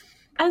us.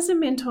 As a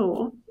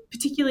mentor,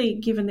 particularly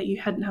given that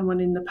you hadn't had one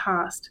in the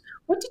past,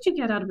 what did you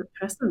get out of it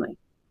personally?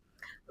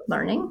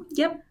 Learning.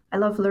 Yep. I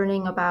love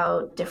learning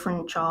about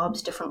different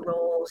jobs, different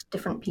roles,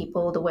 different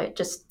people, the way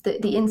just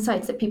the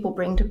insights that people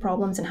bring to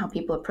problems and how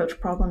people approach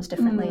problems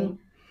differently.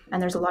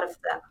 And there's a lot of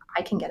that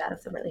I can get out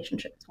of the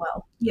relationship as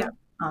well. Yeah.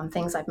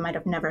 Things I might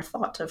have never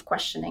thought of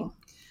questioning.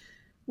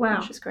 Wow.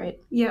 Which is great.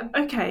 Yeah.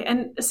 Okay.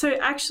 And so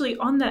actually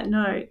on that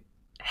note,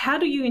 how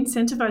do you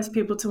incentivize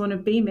people to want to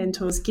be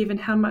mentors given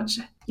how much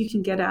you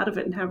can get out of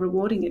it and how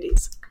rewarding it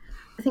is?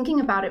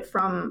 Thinking about it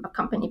from a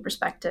company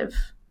perspective,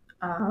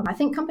 I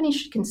think companies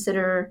should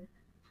consider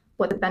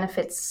what the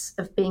benefits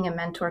of being a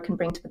mentor can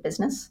bring to the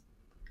business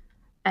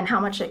and how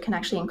much it can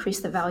actually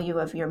increase the value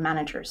of your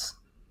managers.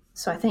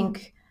 So I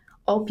think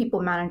all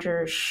people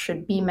managers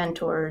should be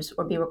mentors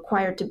or be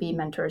required to be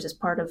mentors as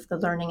part of the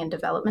learning and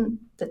development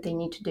that they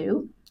need to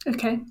do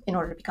in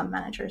order to become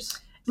managers.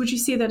 Would you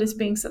see that as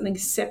being something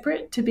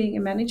separate to being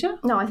a manager?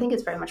 No, I think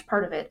it's very much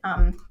part of it.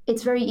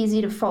 It's very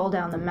easy to fall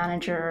down the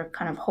manager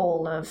kind of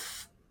hole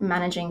of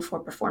managing for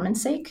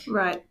performance sake.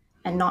 Right.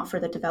 And not for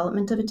the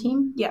development of a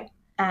team. Yeah.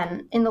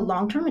 And in the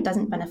long term, it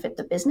doesn't benefit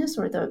the business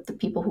or the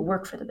people who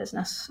work for the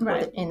business or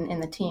in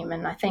the team.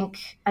 And I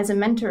think as a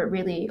mentor, it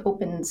really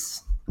opened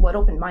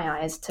my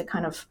eyes to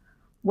kind of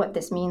what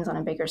this means on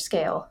a bigger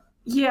scale.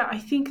 Yeah, I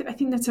think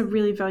that's a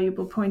really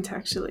valuable point,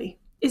 actually.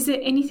 Is there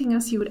anything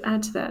else you would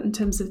add to that in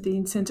terms of the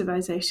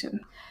incentivization?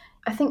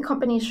 I think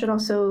companies should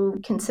also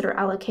consider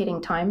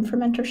allocating time for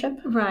mentorship.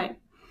 Right.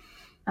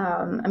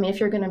 If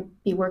you're going to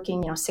be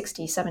working,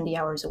 60, 70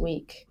 hours a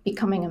week,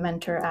 becoming a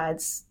mentor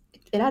adds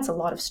a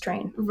lot of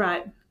strain.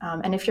 Right.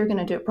 And if you're going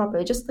to do it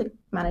properly, just like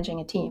managing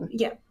a team,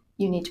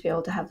 you need to be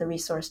able to have the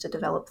resource to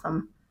develop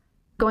them.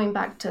 Going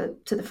back to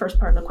the first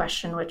part of the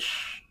question,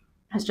 which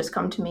has just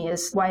come to me,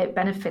 is why it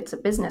benefits a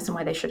business and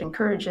why they should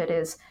encourage it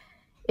is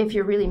if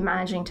you're really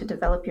managing to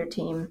develop your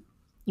team,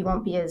 you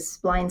won't be as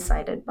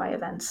blindsided by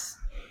events.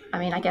 I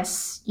mean, I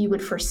guess you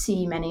would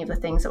foresee many of the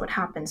things that would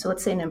happen. So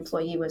let's say an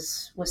employee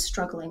was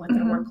struggling with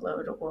their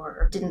workload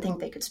or didn't think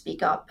they could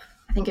speak up.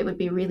 I think it would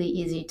be really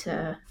easy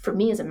for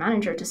me as a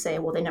manager to say,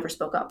 well, they never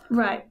spoke up.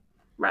 Right.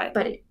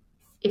 But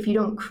if you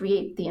don't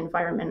create the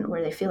environment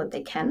where they feel that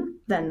they can,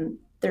 then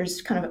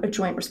there's kind of a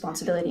joint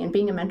responsibility. And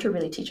being a mentor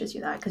really teaches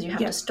you that, because you have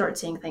to start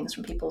seeing things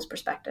from people's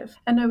perspective.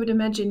 And I would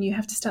imagine you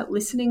have to start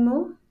listening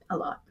more. A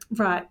lot.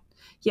 Right.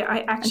 Yeah, I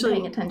actually...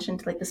 And paying attention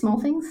to like the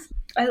small things.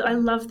 I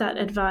love that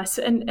advice.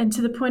 And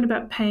to the point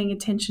about paying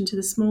attention to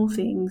the small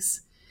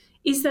things,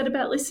 is that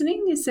about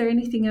listening? Is there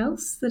anything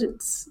else that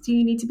do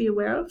you need to be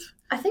aware of?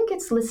 I think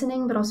it's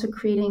listening, but also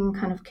creating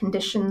kind of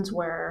conditions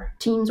where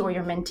teams or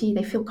your mentee,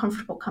 they feel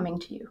comfortable coming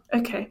to you.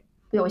 Okay.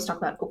 We always talk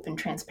about open,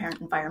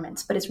 transparent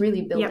environments, but it's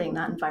really building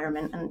that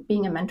environment, and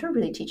being a mentor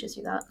really teaches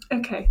you that.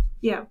 Okay.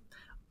 Yeah.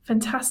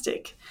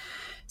 Fantastic.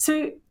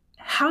 So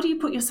how do you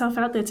put yourself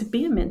out there to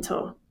be a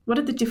mentor? What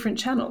are the different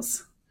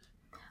channels?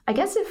 I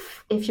guess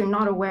if you're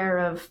not aware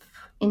of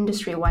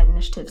industry-wide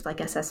initiatives like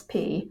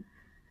SSP,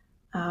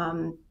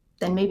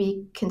 then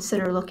maybe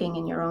consider looking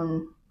in your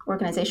own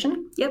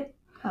organization. Yep.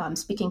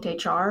 Speaking to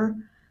HR.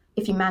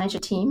 If you manage a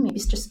team, maybe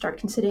just start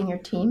considering your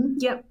team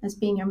as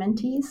being your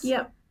mentees.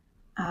 Yep.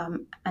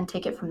 And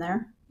take it from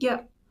there.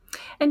 Yep.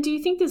 And do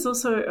you think there's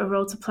also a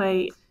role to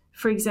play?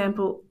 For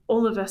example,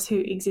 all of us who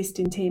exist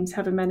in teams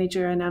have a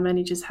manager, and our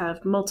managers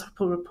have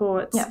multiple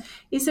reports. Yeah.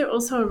 Is there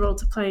also a role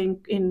to play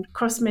in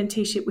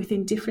cross-menteeship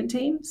within different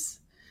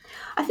teams?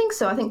 I think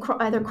so. I think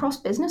either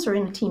cross-business or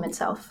in a team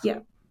itself. Yeah.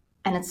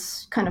 And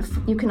it's kind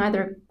of, you can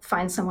either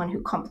find someone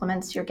who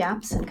complements your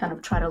gaps and kind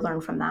of try to learn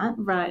from that.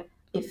 Right.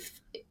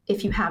 If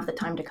you have the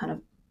time to kind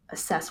of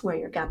assess where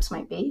your gaps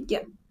might be.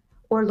 Yeah.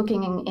 Or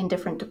looking in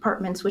different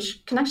departments,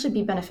 which can actually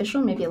be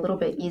beneficial, maybe a little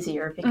bit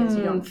easier, because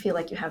you don't feel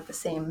like you have the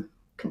same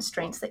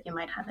constraints that you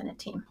might have in a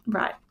team.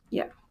 Right.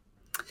 Yeah.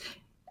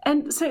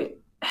 And so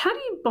how do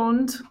you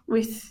bond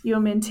with your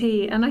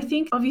mentee? And I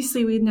think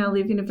obviously we now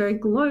live in a very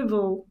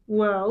global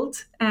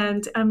world,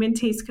 and our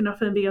mentees can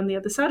often be on the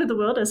other side of the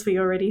world, as we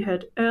already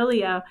heard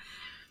earlier.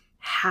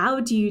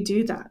 How do you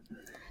do that?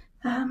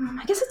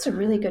 I guess it's a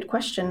really good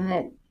question.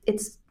 And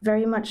it's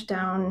very much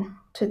down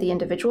to the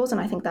individuals,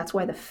 and I think that's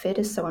why the fit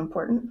is so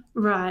important.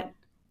 Right.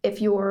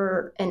 If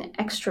you're an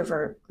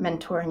extrovert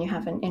mentor and you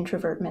have an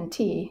introvert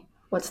mentee,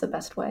 what's the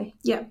best way?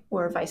 Yeah.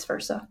 Or vice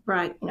versa.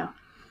 Right. You know,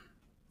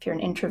 if you're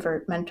an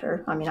introvert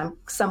mentor, I mean, I'm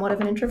somewhat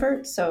of an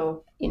introvert,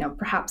 so, you know,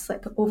 perhaps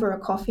like over a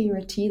coffee or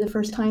a tea the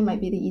first time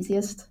might be the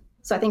easiest.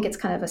 So I think it's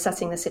kind of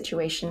assessing the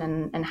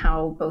situation and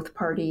how both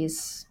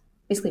parties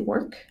basically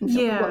work and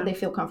what they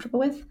feel comfortable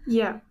with.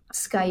 Yeah.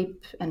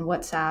 Skype and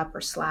WhatsApp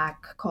or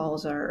Slack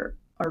calls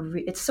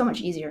it's so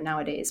much easier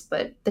nowadays,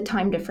 but the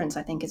time difference,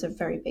 I think, is a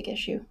very big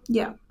issue.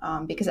 Yeah.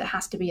 Because it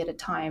has to be at a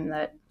time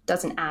that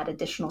doesn't add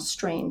additional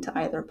strain to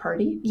either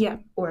party. Yeah.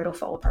 Or it'll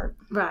fall apart.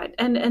 Right.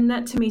 And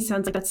that to me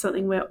sounds like that's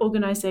something where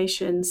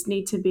organizations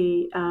need to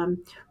be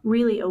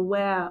really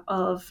aware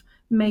of,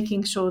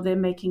 making sure they're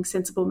making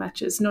sensible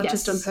matches, not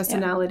just on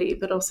personality,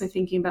 but also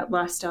thinking about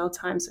lifestyle,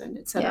 time zone,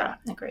 etc. Yeah,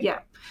 I agree. Yeah.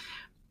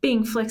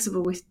 Being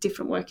flexible with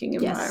different working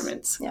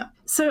environments. Yeah.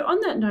 So on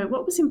that note,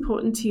 what was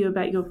important to you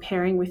about your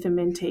pairing with a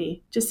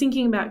mentee? Just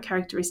thinking about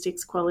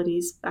characteristics,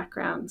 qualities,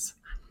 backgrounds.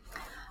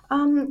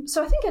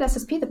 So I think at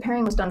SSP, the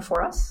pairing was done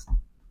for us.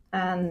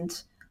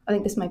 And I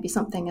think this might be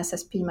something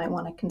SSP might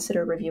want to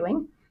consider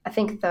reviewing. I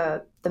think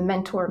the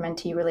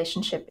mentor-mentee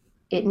relationship,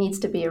 it needs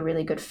to be a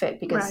really good fit,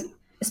 because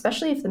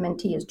especially if the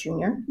mentee is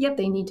junior,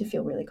 they need to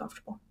feel really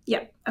comfortable.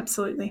 Yeah,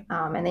 absolutely.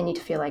 And they need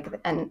to feel like,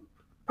 and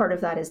part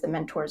of that is the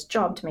mentor's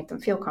job to make them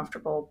feel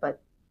comfortable,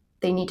 but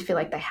they need to feel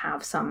like they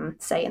have some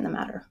say in the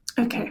matter.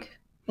 Okay.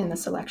 In the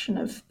selection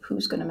of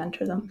who's going to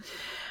mentor them.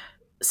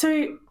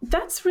 So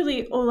that's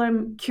really all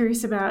I'm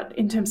curious about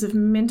in terms of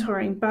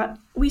mentoring. But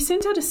we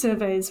sent out a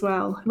survey as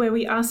well, where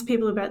we asked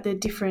people about their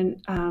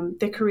different,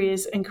 their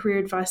careers and career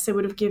advice they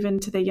would have given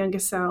to their younger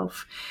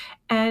self.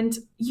 And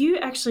you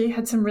actually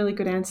had some really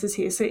good answers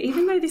here. So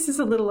even though this is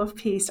a little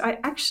off-piste, I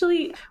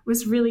actually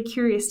was really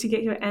curious to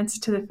get your answer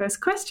to the first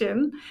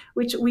question,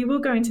 which we will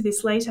go into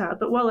this later.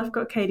 But while I've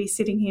got Katie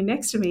sitting here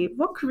next to me,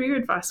 what career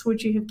advice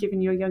would you have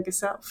given your younger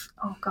self?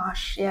 Oh,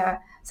 gosh, yeah.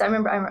 So I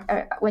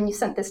remember when you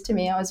sent this to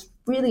me, I was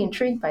really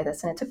intrigued by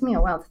this, and it took me a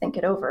while to think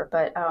it over.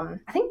 But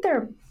I think there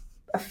are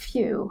a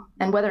few,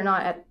 and whether or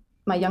not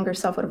my younger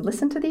self would have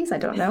listened to these, I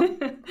don't know.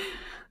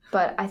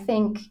 But I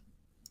think,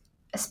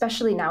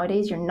 especially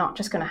nowadays, you're not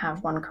just going to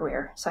have one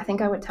career. So I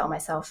think I would tell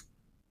myself,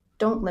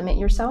 don't limit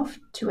yourself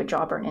to a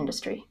job or an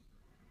industry,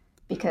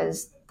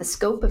 because the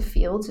scope of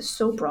fields is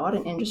so broad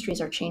and industries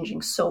are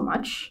changing so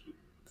much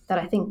that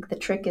I think the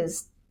trick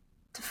is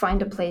to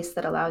find a place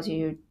that allows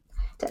you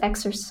to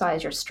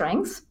exercise your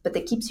strengths, but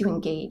that keeps you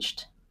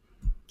engaged,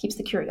 keeps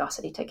the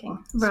curiosity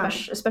ticking.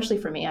 Right. Especially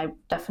for me, I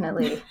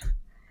definitely,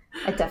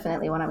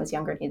 when I was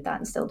younger, needed that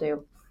and still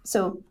do.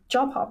 So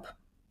job hop.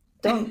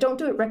 Don't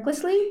do it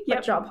recklessly,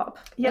 but job hop.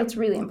 Yep. It's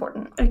really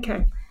important.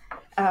 Okay.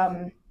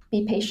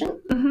 Be patient,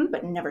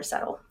 but never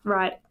settle.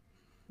 Right.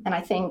 And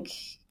I think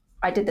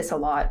I did this a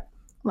lot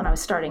when I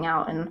was starting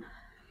out, and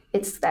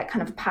it's that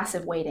kind of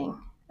passive waiting.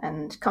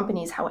 And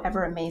companies,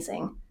 however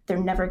amazing, they're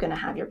never going to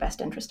have your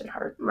best interest at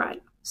heart.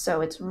 Right.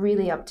 So it's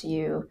really up to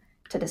you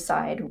to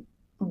decide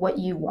what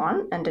you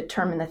want and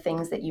determine the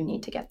things that you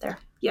need to get there.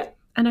 Yeah.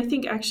 And I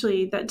think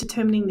actually that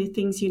determining the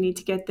things you need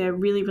to get there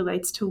really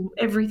relates to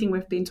everything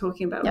we've been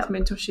talking about with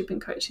mentorship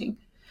and coaching.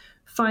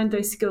 Find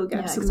those skill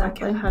gaps and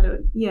work out how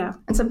to,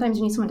 And sometimes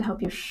you need someone to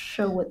help you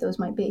show what those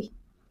might be.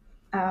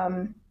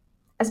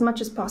 As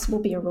much as possible,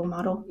 be a role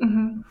model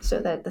so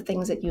that the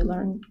things that you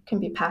learn can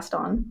be passed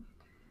on.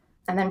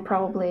 And then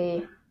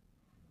probably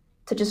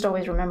to just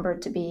always remember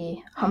to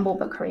be humble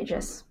but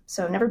courageous.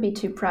 So never be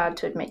too proud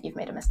to admit you've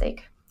made a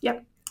mistake.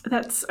 Yep.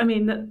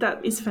 That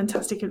is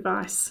fantastic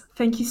advice.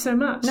 Thank you so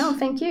much. No,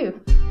 thank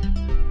you.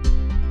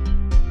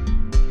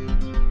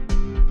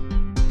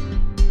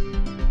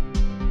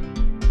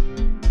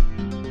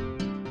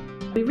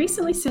 We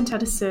recently sent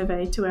out a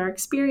survey to our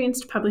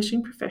experienced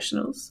publishing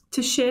professionals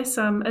to share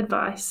some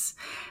advice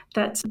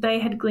that they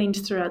had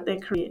gleaned throughout their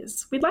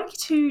careers. We'd like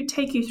to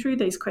take you through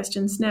these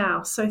questions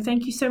now, so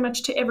thank you so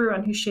much to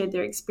everyone who shared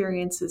their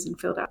experiences and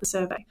filled out the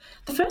survey.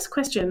 The first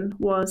question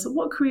was,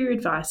 what career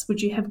advice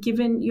would you have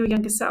given your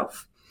younger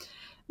self?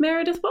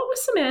 Meredith, what were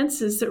some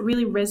answers that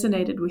really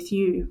resonated with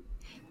you?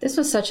 This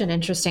was such an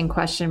interesting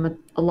question with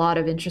a lot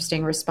of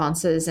interesting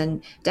responses,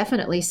 and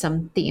definitely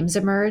some themes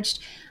emerged.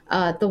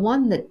 The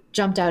one that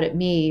jumped out at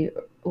me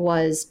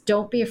was,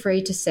 don't be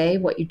afraid to say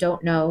what you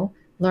don't know,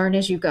 learn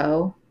as you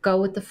go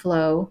with the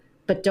flow,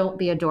 but don't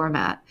be a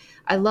doormat.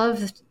 I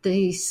love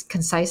the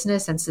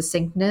conciseness and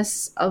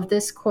succinctness of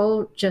this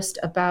quote, just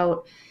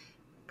about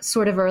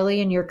sort of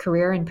early in your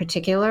career in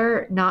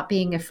particular, not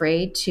being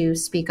afraid to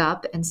speak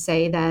up and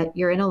say that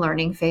you're in a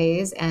learning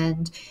phase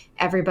and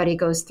everybody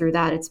goes through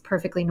that. It's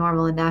perfectly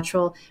normal and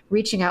natural.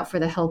 Reaching out for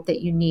the help that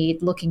you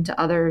need, looking to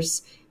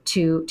others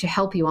to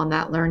help you on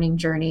that learning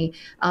journey,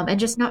 and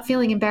just not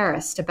feeling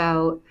embarrassed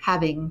about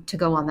having to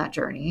go on that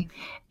journey.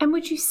 And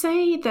would you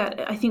say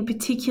that, I think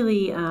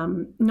particularly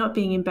not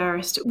being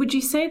embarrassed, would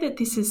you say that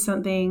this is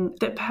something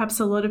that perhaps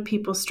a lot of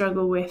people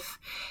struggle with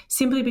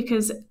simply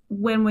because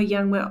when we're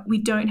young, we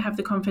don't have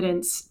the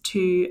confidence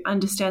to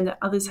understand that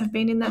others have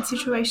been in that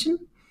situation?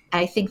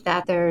 I think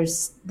that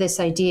there's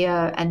this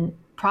idea, and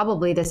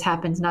probably this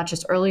happens not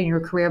just early in your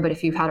career, but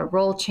if you've had a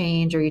role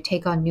change or you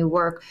take on new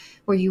work,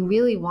 where you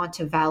really want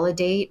to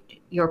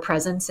validate your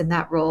presence in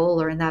that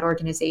role or in that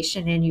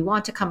organization, and you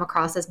want to come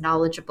across as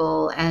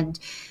knowledgeable and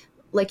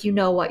like you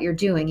know what you're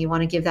doing. You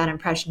want to give that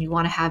impression. You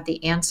want to have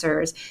the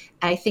answers.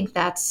 And I think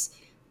that's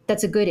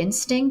a good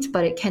instinct,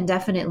 but it can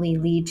definitely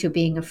lead to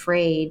being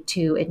afraid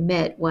to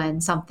admit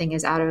when something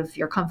is out of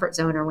your comfort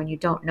zone or when you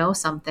don't know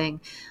something.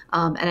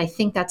 And I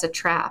think that's a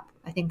trap.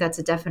 I think that's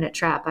a definite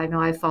trap. I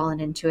know I've fallen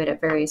into it at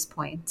various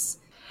points.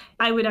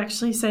 I would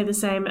actually say the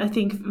same. I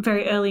think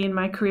very early in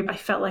my career, I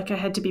felt like I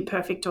had to be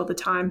perfect all the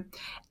time.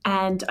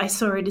 And I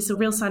saw it as a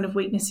real sign of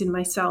weakness in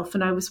myself.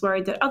 And I was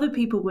worried that other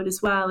people would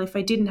as well if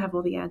I didn't have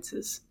all the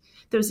answers.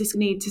 There was this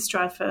need to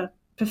strive for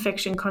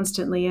perfection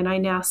constantly. And I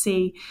now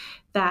see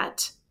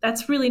that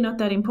that's really not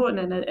that important,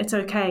 and it's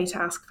okay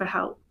to ask for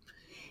help.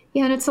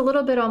 Yeah, and it's a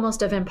little bit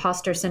almost of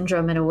imposter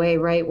syndrome in a way,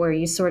 right? Where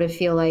you sort of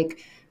feel like,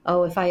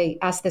 oh, if I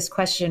ask this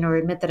question or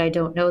admit that I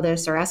don't know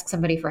this or ask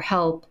somebody for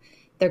help,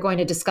 they're going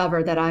to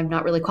discover that I'm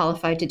not really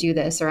qualified to do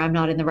this or I'm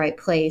not in the right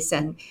place.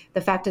 And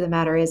the fact of the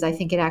matter is, I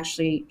think it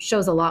actually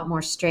shows a lot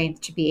more strength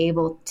to be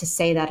able to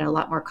say that and a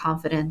lot more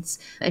confidence.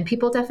 And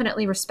people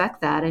definitely respect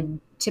that and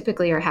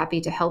typically are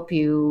happy to help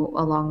you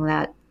along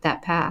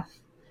that path.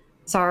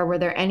 Sara, were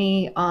there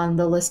any on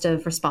the list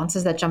of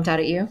responses that jumped out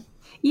at you?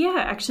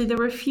 Yeah, actually, there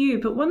were a few,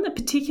 but one that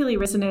particularly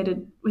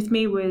resonated with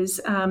me was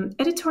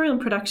editorial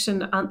and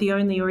production aren't the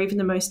only or even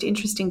the most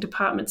interesting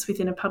departments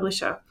within a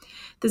publisher.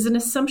 There's an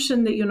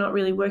assumption that you're not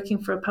really working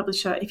for a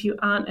publisher if you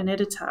aren't an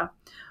editor.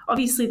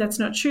 Obviously, that's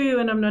not true,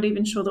 and I'm not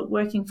even sure that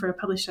working for a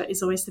publisher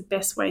is always the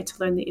best way to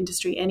learn the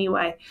industry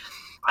anyway.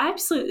 I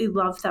absolutely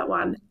love that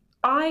one.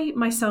 I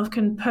myself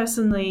can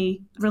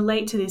personally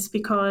relate to this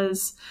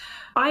because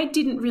I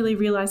didn't really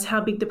realize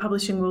how big the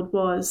publishing world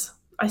was.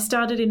 I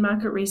started in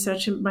market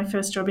research, my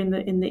first job in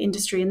the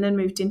industry, and then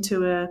moved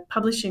into a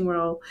publishing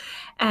role.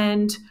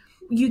 And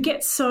you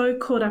get so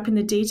caught up in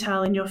the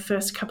detail in your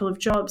first couple of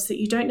jobs that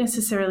you don't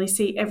necessarily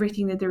see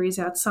everything that there is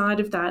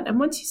outside of that. And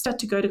once you start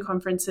to go to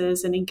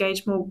conferences and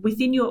engage more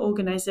within your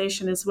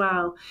organization as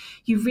well,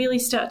 you really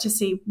start to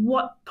see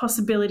what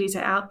possibilities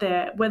are out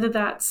there, whether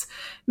that's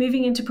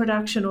moving into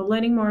production or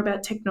learning more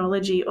about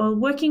technology or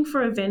working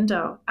for a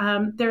vendor.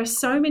 There are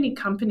so many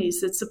companies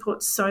that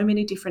support so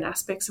many different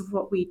aspects of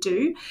what we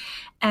do.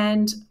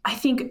 And I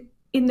think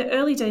in the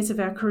early days of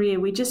our career,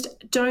 we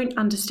just don't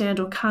understand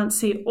or can't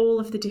see all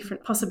of the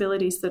different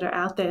possibilities that are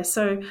out there.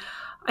 So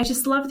I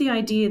just love the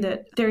idea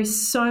that there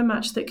is so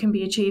much that can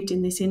be achieved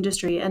in this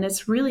industry, and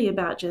it's really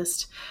about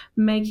just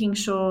making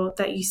sure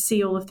that you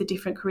see all of the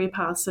different career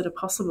paths that are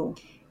possible.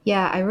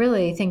 Yeah, I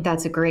really think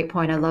that's a great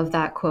point. I love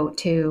that quote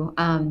too.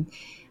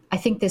 I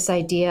think this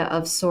idea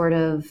of sort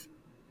of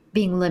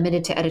being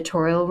limited to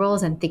editorial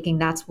roles and thinking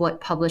that's what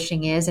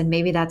publishing is. And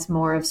maybe that's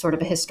more of sort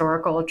of a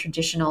historical,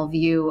 traditional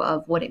view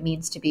of what it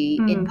means to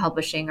be in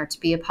publishing or to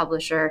be a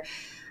publisher.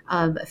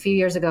 A few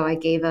years ago, I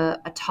gave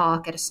a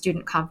talk at a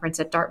student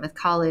conference at Dartmouth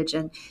College,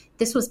 and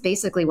this was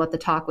basically what the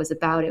talk was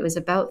about. It was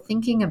about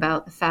thinking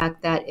about the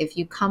fact that if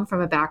you come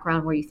from a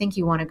background where you think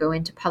you want to go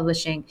into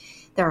publishing,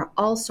 there are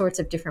all sorts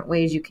of different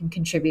ways you can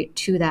contribute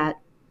to that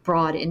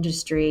broad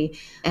industry.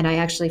 And I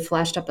actually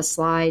flashed up a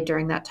slide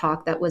during that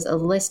talk that was a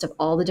list of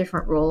all the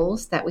different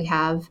roles that we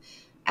have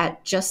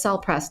at just Cell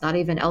Press, not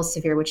even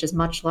Elsevier, which is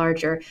much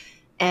larger.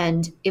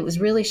 And it was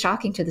really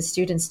shocking to the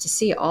students to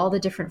see all the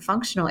different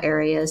functional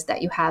areas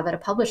that you have at a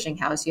publishing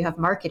house. You have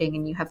marketing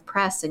and you have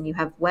press and you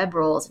have web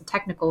roles and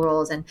technical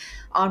roles and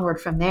onward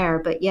from there.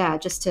 But yeah,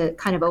 just to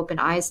kind of open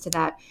eyes to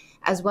that,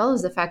 as well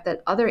as the fact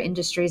that other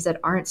industries that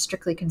aren't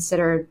strictly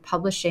considered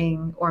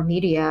publishing or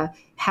media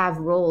have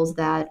roles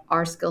that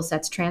our skill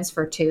sets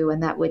transfer to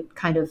and that would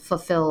kind of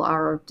fulfill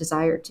our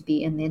desire to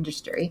be in the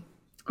industry.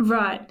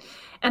 Right.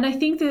 And I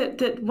think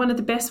that one of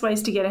the best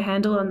ways to get a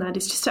handle on that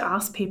is just to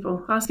ask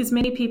people. Ask as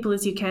many people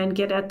as you can,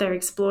 get out there,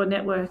 explore,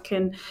 network.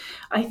 And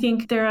I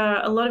think there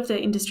are a lot of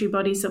the industry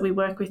bodies that we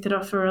work with that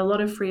offer a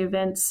lot of free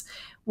events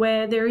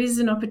where there is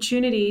an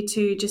opportunity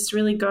to just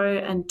really go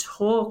and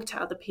talk to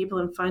other people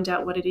and find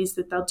out what it is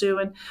that they'll do.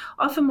 And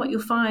often what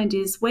you'll find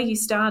is where you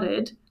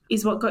started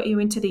is what got you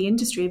into the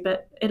industry,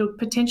 but it'll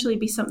potentially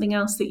be something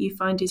else that you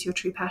find is your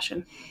true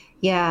passion.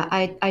 Yeah,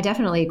 I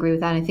definitely agree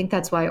with that. I think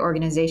that's why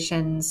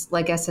organizations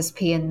like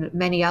SSP and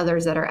many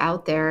others that are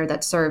out there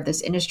that serve this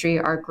industry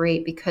are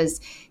great,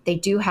 because they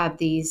do have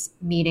these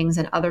meetings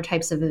and other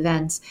types of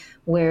events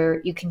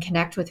where you can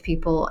connect with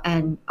people.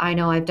 And I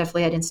know I've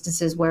definitely had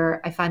instances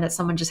where I find that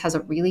someone just has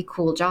a really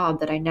cool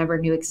job that I never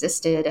knew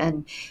existed,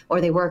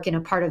 or they work in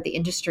a part of the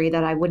industry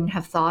that I wouldn't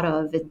have thought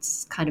of.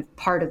 It's kind of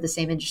part of the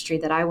same industry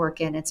that I work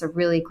in. It's a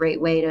really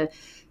great way to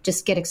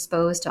just get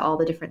exposed to all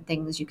the different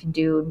things you can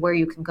do and where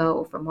you can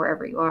go from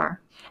wherever you are.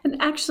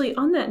 And actually,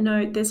 on that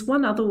note, there's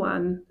one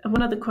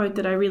other quote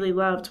that I really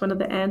loved, one of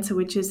the answer,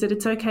 which is that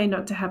it's okay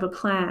not to have a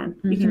plan.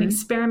 You can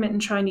experiment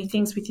and try new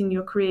things within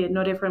your career.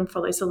 Not everyone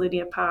follows a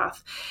linear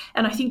path.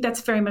 And I think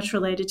that's very much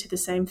related to the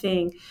same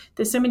thing.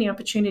 There's so many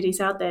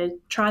opportunities out there.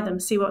 Try them,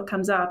 see what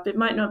comes up. It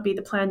might not be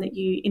the plan that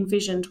you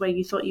envisioned where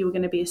you thought you were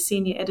going to be a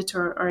senior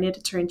editor or an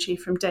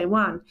editor-in-chief from day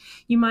one.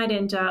 You might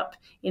end up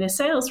in a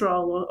sales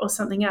role or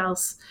something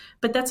else,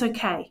 but that's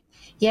okay.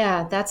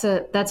 Yeah, that's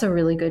a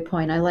really good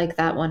point. I like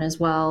that one as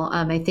well.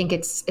 I think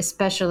it's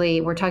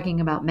especially, we're talking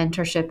about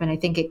mentorship, and I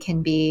think it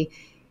can be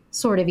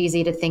sort of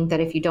easy to think that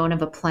if you don't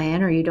have a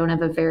plan or you don't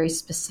have a very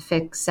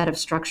specific set of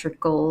structured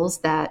goals,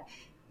 that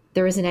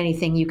there isn't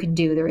anything you can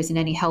do, there isn't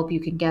any help you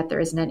can get,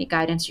 there isn't any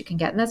guidance you can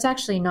get. And that's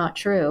actually not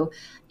true.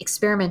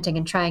 Experimenting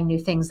and trying new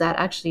things, that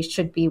actually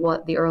should be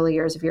what the early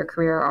years of your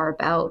career are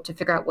about, to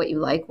figure out what you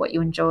like, what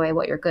you enjoy,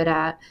 what you're good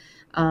at.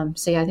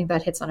 So yeah, I think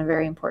that hits on a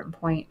very important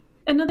point.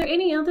 And are there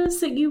any others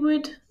that you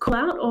would call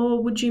out,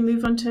 or would you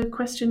move on to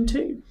question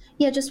 2?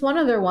 Yeah, just one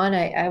other one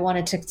I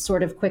wanted to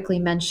sort of quickly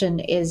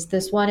mention is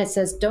this one. It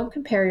says, don't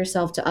compare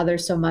yourself to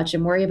others so much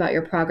and worry about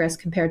your progress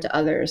compared to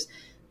others.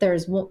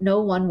 There's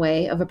no one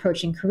way of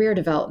approaching career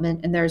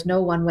development, and there's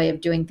no one way of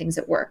doing things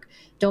at work.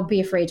 Don't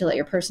be afraid to let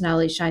your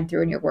personality shine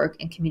through in your work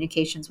and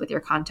communications with your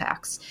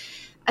contacts.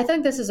 I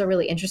think this is a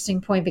really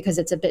interesting point because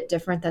it's a bit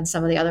different than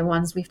some of the other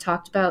ones we've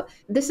talked about.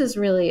 This is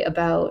really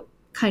about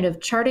kind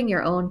of charting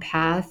your own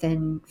path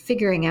and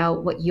figuring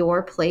out what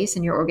your place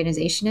in your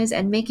organization is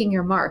and making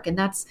your mark. And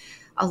that's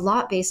a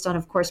lot based on,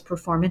 of course,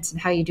 performance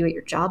and how you do at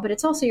your job, but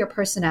it's also your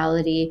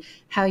personality,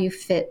 how you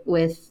fit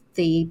with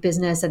the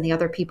business and the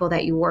other people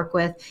that you work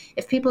with.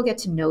 If people get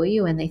to know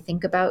you and they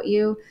think about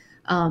you,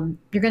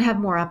 you're going to have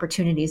more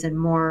opportunities and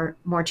more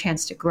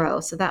chance to grow.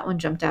 So that one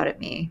jumped out at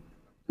me.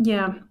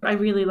 Yeah, I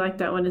really like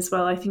that one as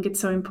well. I think it's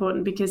so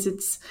important because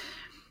it's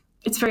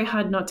very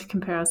hard not to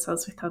compare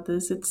ourselves with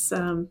others. It's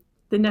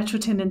the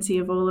natural tendency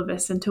of all of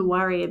us, and to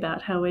worry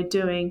about how we're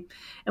doing.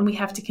 And we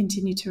have to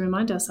continue to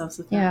remind ourselves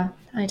of that. Yeah,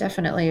 I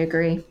definitely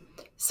agree.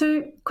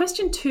 So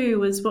question 2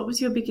 was, what was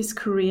your biggest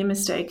career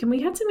mistake? And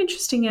we had some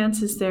interesting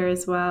answers there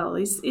as well.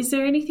 Is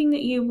there anything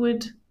that you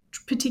would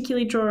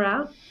particularly draw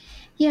out?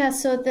 Yeah,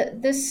 so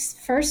this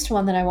first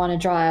one that I want to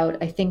draw out,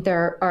 I think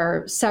there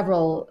are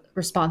several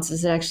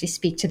responses that actually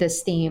speak to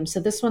this theme. So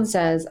this one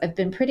says, I've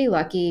been pretty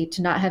lucky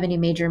to not have any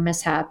major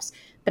mishaps,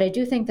 but I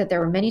do think that there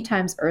were many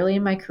times early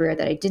in my career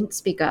that I didn't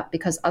speak up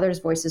because others'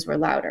 voices were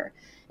louder.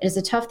 It is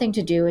a tough thing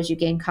to do as you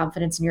gain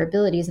confidence in your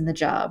abilities in the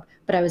job,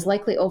 but I was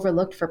likely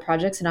overlooked for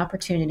projects and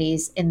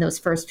opportunities in those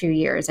first few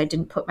years. I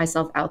didn't put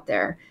myself out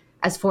there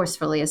as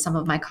forcefully as some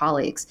of my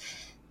colleagues.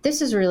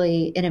 This is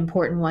really an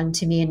important one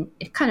to me, and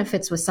it kind of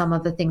fits with some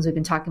of the things we've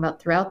been talking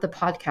about throughout the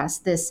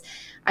podcast, this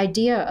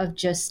idea of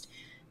just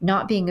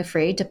not being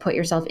afraid to put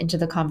yourself into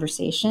the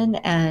conversation.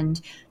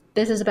 And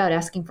this is about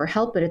asking for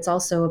help, but it's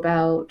also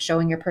about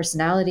showing your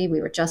personality.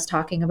 We were just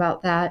talking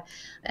about that.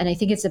 And I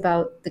think it's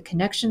about the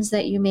connections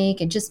that you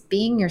make and just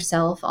being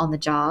yourself on the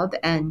job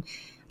and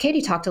Katie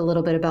talked a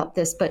little bit about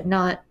this, but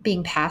not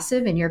being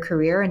passive in your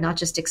career and not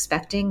just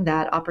expecting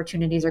that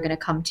opportunities are going to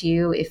come to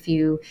you if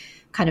you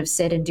kind of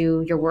sit and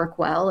do your work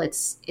well.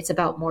 It's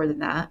about more than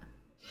that.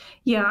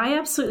 Yeah, I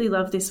absolutely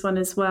love this one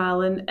as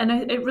well.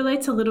 It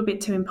relates a little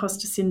bit to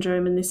imposter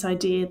syndrome and this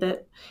idea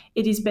that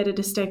it is better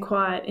to stay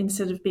quiet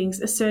instead of being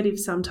assertive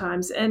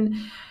sometimes. And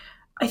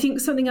I think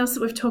something else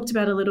that we've talked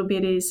about a little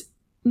bit is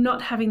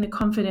not having the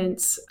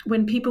confidence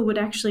when people would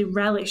actually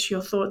relish your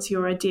thoughts,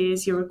 your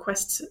ideas, your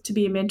requests to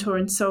be a mentor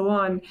and so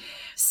on.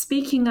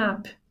 Speaking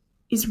up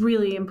is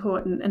really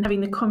important, and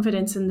having the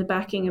confidence and the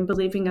backing and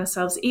believing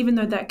ourselves, even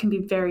though that can be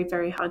very,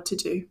 very hard to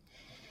do.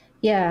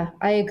 Yeah,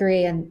 I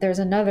agree. And there's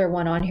another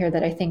one on here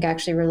that I think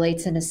actually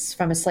relates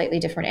from a slightly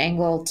different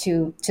angle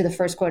to the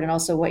first quote and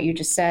also what you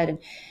just said. And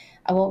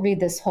I won't read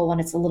this whole one.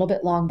 It's a little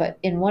bit long, but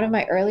in one of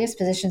my earliest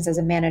positions as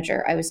a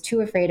manager, I was too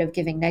afraid of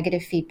giving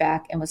negative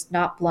feedback and was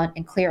not blunt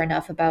and clear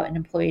enough about an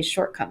employee's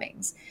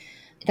shortcomings.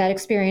 That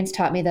experience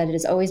taught me that it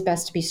is always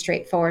best to be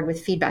straightforward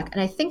with feedback. And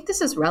I think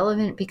this is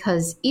relevant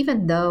because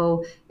even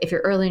though if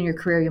you're early in your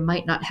career, you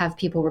might not have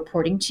people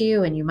reporting to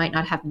you and you might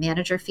not have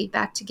manager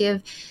feedback to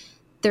give,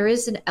 there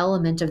is an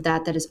element of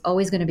that is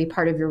always going to be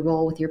part of your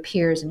role with your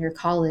peers and your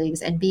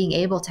colleagues, and being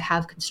able to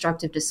have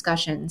constructive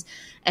discussions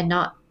and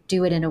not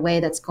do it in a way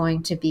that's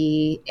going to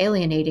be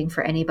alienating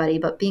for anybody,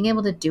 but being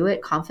able to do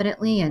it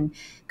confidently and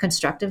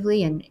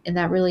constructively. And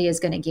that really is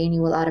going to gain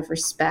you a lot of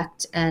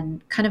respect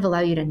and kind of allow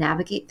you to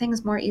navigate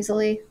things more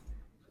easily.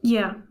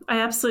 Yeah,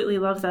 I absolutely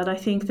love that. I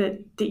think that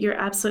you're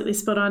absolutely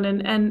spot on.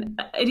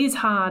 And it is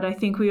hard. I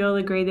think we all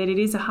agree that it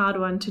is a hard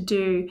one to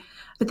do.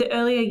 But the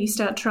earlier you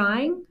start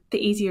trying, the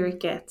easier it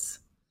gets.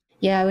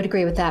 Yeah, I would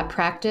agree with that.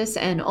 Practice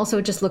and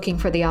also just looking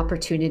for the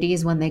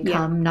opportunities when they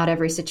come. Not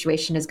every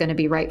situation is going to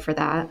be right for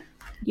that.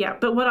 Yeah,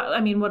 but what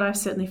I've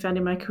certainly found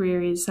in my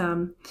career is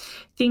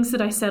things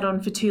that I sat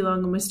on for too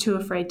long and was too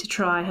afraid to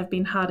try have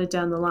been harder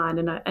down the line.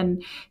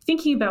 And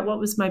thinking about what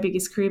was my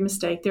biggest career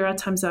mistake, there are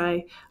times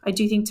I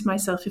do think to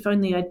myself, if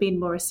only I'd been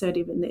more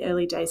assertive in the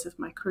early days of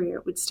my career,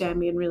 it would stand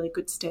me in really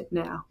good stead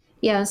now.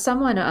 Yeah,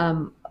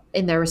 someone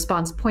in their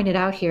response pointed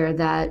out here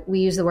that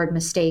we use the word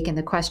mistake in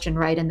the question,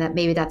 right? And that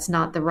maybe that's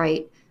not the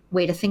right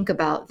way to think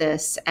about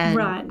this. And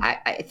right.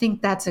 I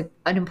think that's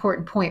an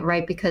important point,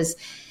 right? Because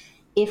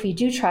if you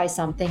do try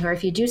something or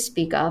if you do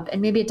speak up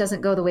and maybe it doesn't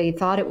go the way you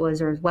thought it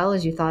was or as well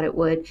as you thought it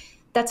would,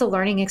 that's a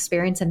learning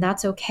experience and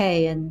that's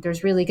okay. And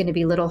there's really going to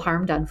be little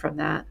harm done from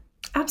that.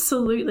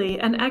 Absolutely.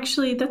 And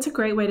actually, that's a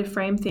great way to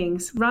frame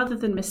things. Rather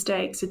than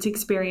mistakes, it's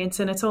experience,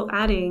 and it's all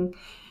adding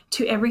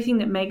to everything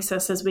that makes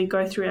us as we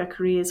go through our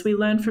careers. We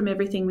learn from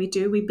everything we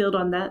do. We build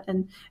on that,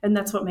 and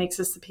that's what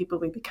makes us the people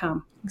we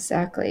become.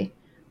 Exactly.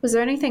 Was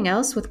there anything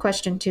else with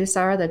question 2,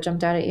 Sara, that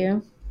jumped out at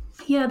you?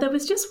 Yeah, there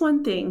was just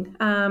one thing.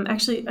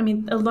 Actually,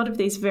 a lot of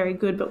these are very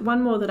good, but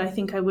one more that I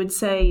think I would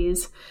say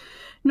is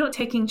not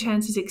taking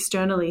chances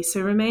externally.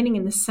 So remaining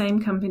in the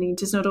same company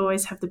does not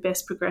always have the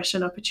best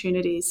progression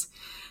opportunities.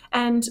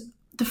 And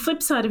the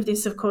flip side of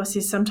this, of course,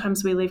 is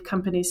sometimes we leave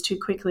companies too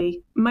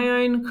quickly. My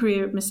own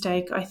career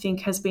mistake, I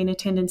think, has been a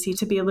tendency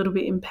to be a little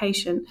bit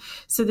impatient.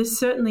 So there's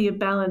certainly a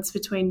balance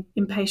between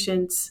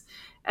impatience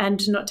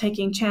and not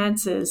taking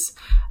chances.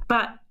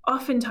 But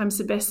oftentimes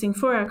the best thing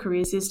for our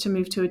careers is to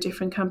move to a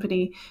different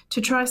company, to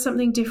try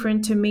something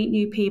different, to meet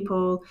new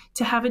people,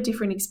 to have a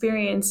different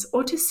experience,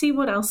 or to see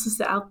what else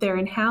is out there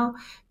and how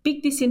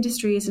big this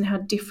industry is and how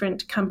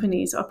different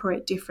companies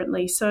operate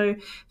differently. So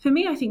for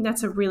me, I think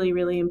that's a really,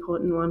 really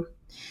important one.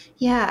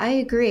 Yeah, I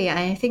agree.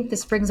 I think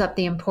this brings up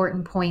the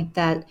important point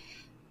that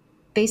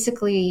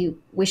basically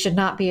we should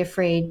not be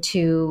afraid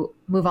to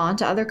move on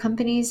to other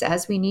companies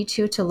as we need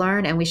to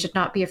learn, and we should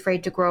not be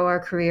afraid to grow our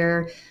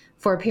career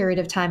for a period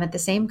of time at the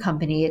same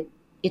company.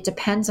 It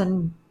depends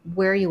on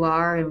where you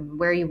are and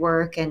where you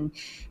work and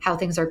how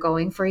things are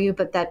going for you,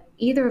 but that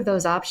either of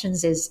those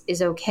options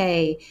is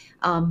okay,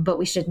 but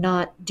we should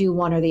not do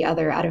one or the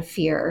other out of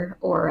fear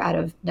or out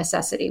of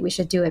necessity. We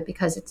should do it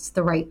because it's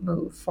the right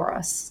move for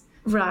us.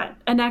 Right.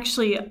 And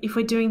actually, if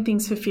we're doing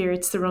things for fear,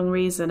 it's the wrong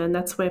reason. And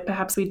that's where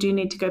perhaps we do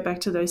need to go back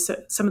to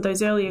some of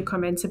those earlier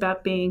comments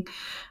about being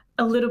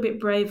a little bit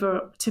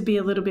braver, to be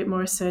a little bit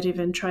more assertive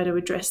and try to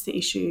address the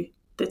issue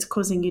that's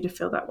causing you to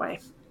feel that way.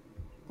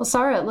 Well,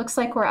 Sara, it looks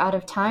like we're out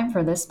of time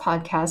for this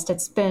podcast.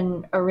 It's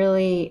been a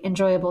really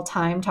enjoyable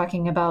time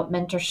talking about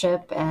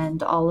mentorship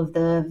and all of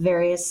the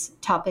various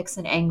topics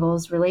and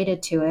angles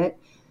related to it.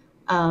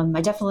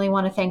 I definitely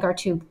want to thank our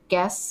 2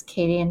 guests,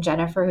 Katie and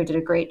Jennifer, who did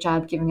a great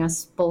job giving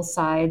us both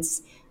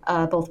sides,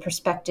 both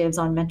perspectives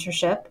on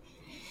mentorship.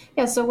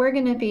 Yeah, so we're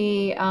going to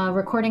be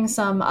recording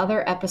some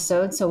other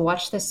episodes, so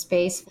watch this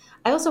space.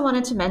 I also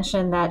wanted to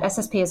mention that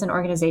SSP as an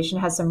organization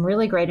has some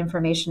really great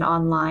information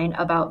online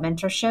about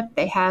mentorship.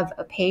 They have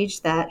a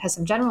page that has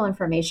some general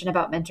information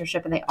about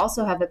mentorship, and they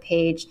also have a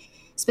page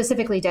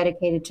specifically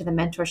dedicated to the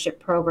mentorship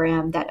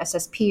program that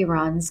SSP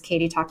runs.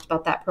 Katie talked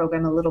about that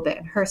program a little bit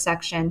in her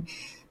section.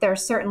 There are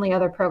certainly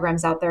other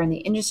programs out there in the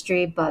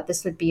industry, but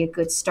this would be a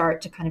good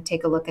start to kind of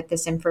take a look at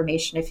this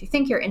information if you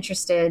think you're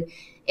interested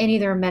in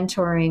either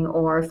mentoring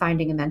or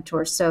finding a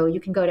mentor. So you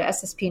can go to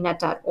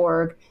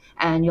sspnet.org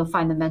and you'll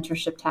find the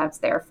mentorship tabs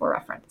there for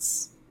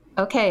reference.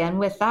 Okay, and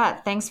with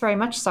that, thanks very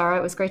much, Sara.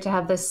 It was great to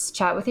have this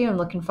chat with you. I'm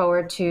looking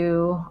forward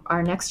to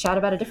our next chat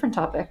about a different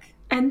topic.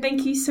 And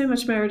thank you so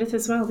much, Meredith,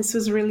 as well. This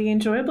was really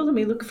enjoyable, and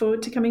we look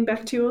forward to coming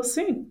back to you all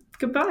soon.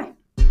 Goodbye.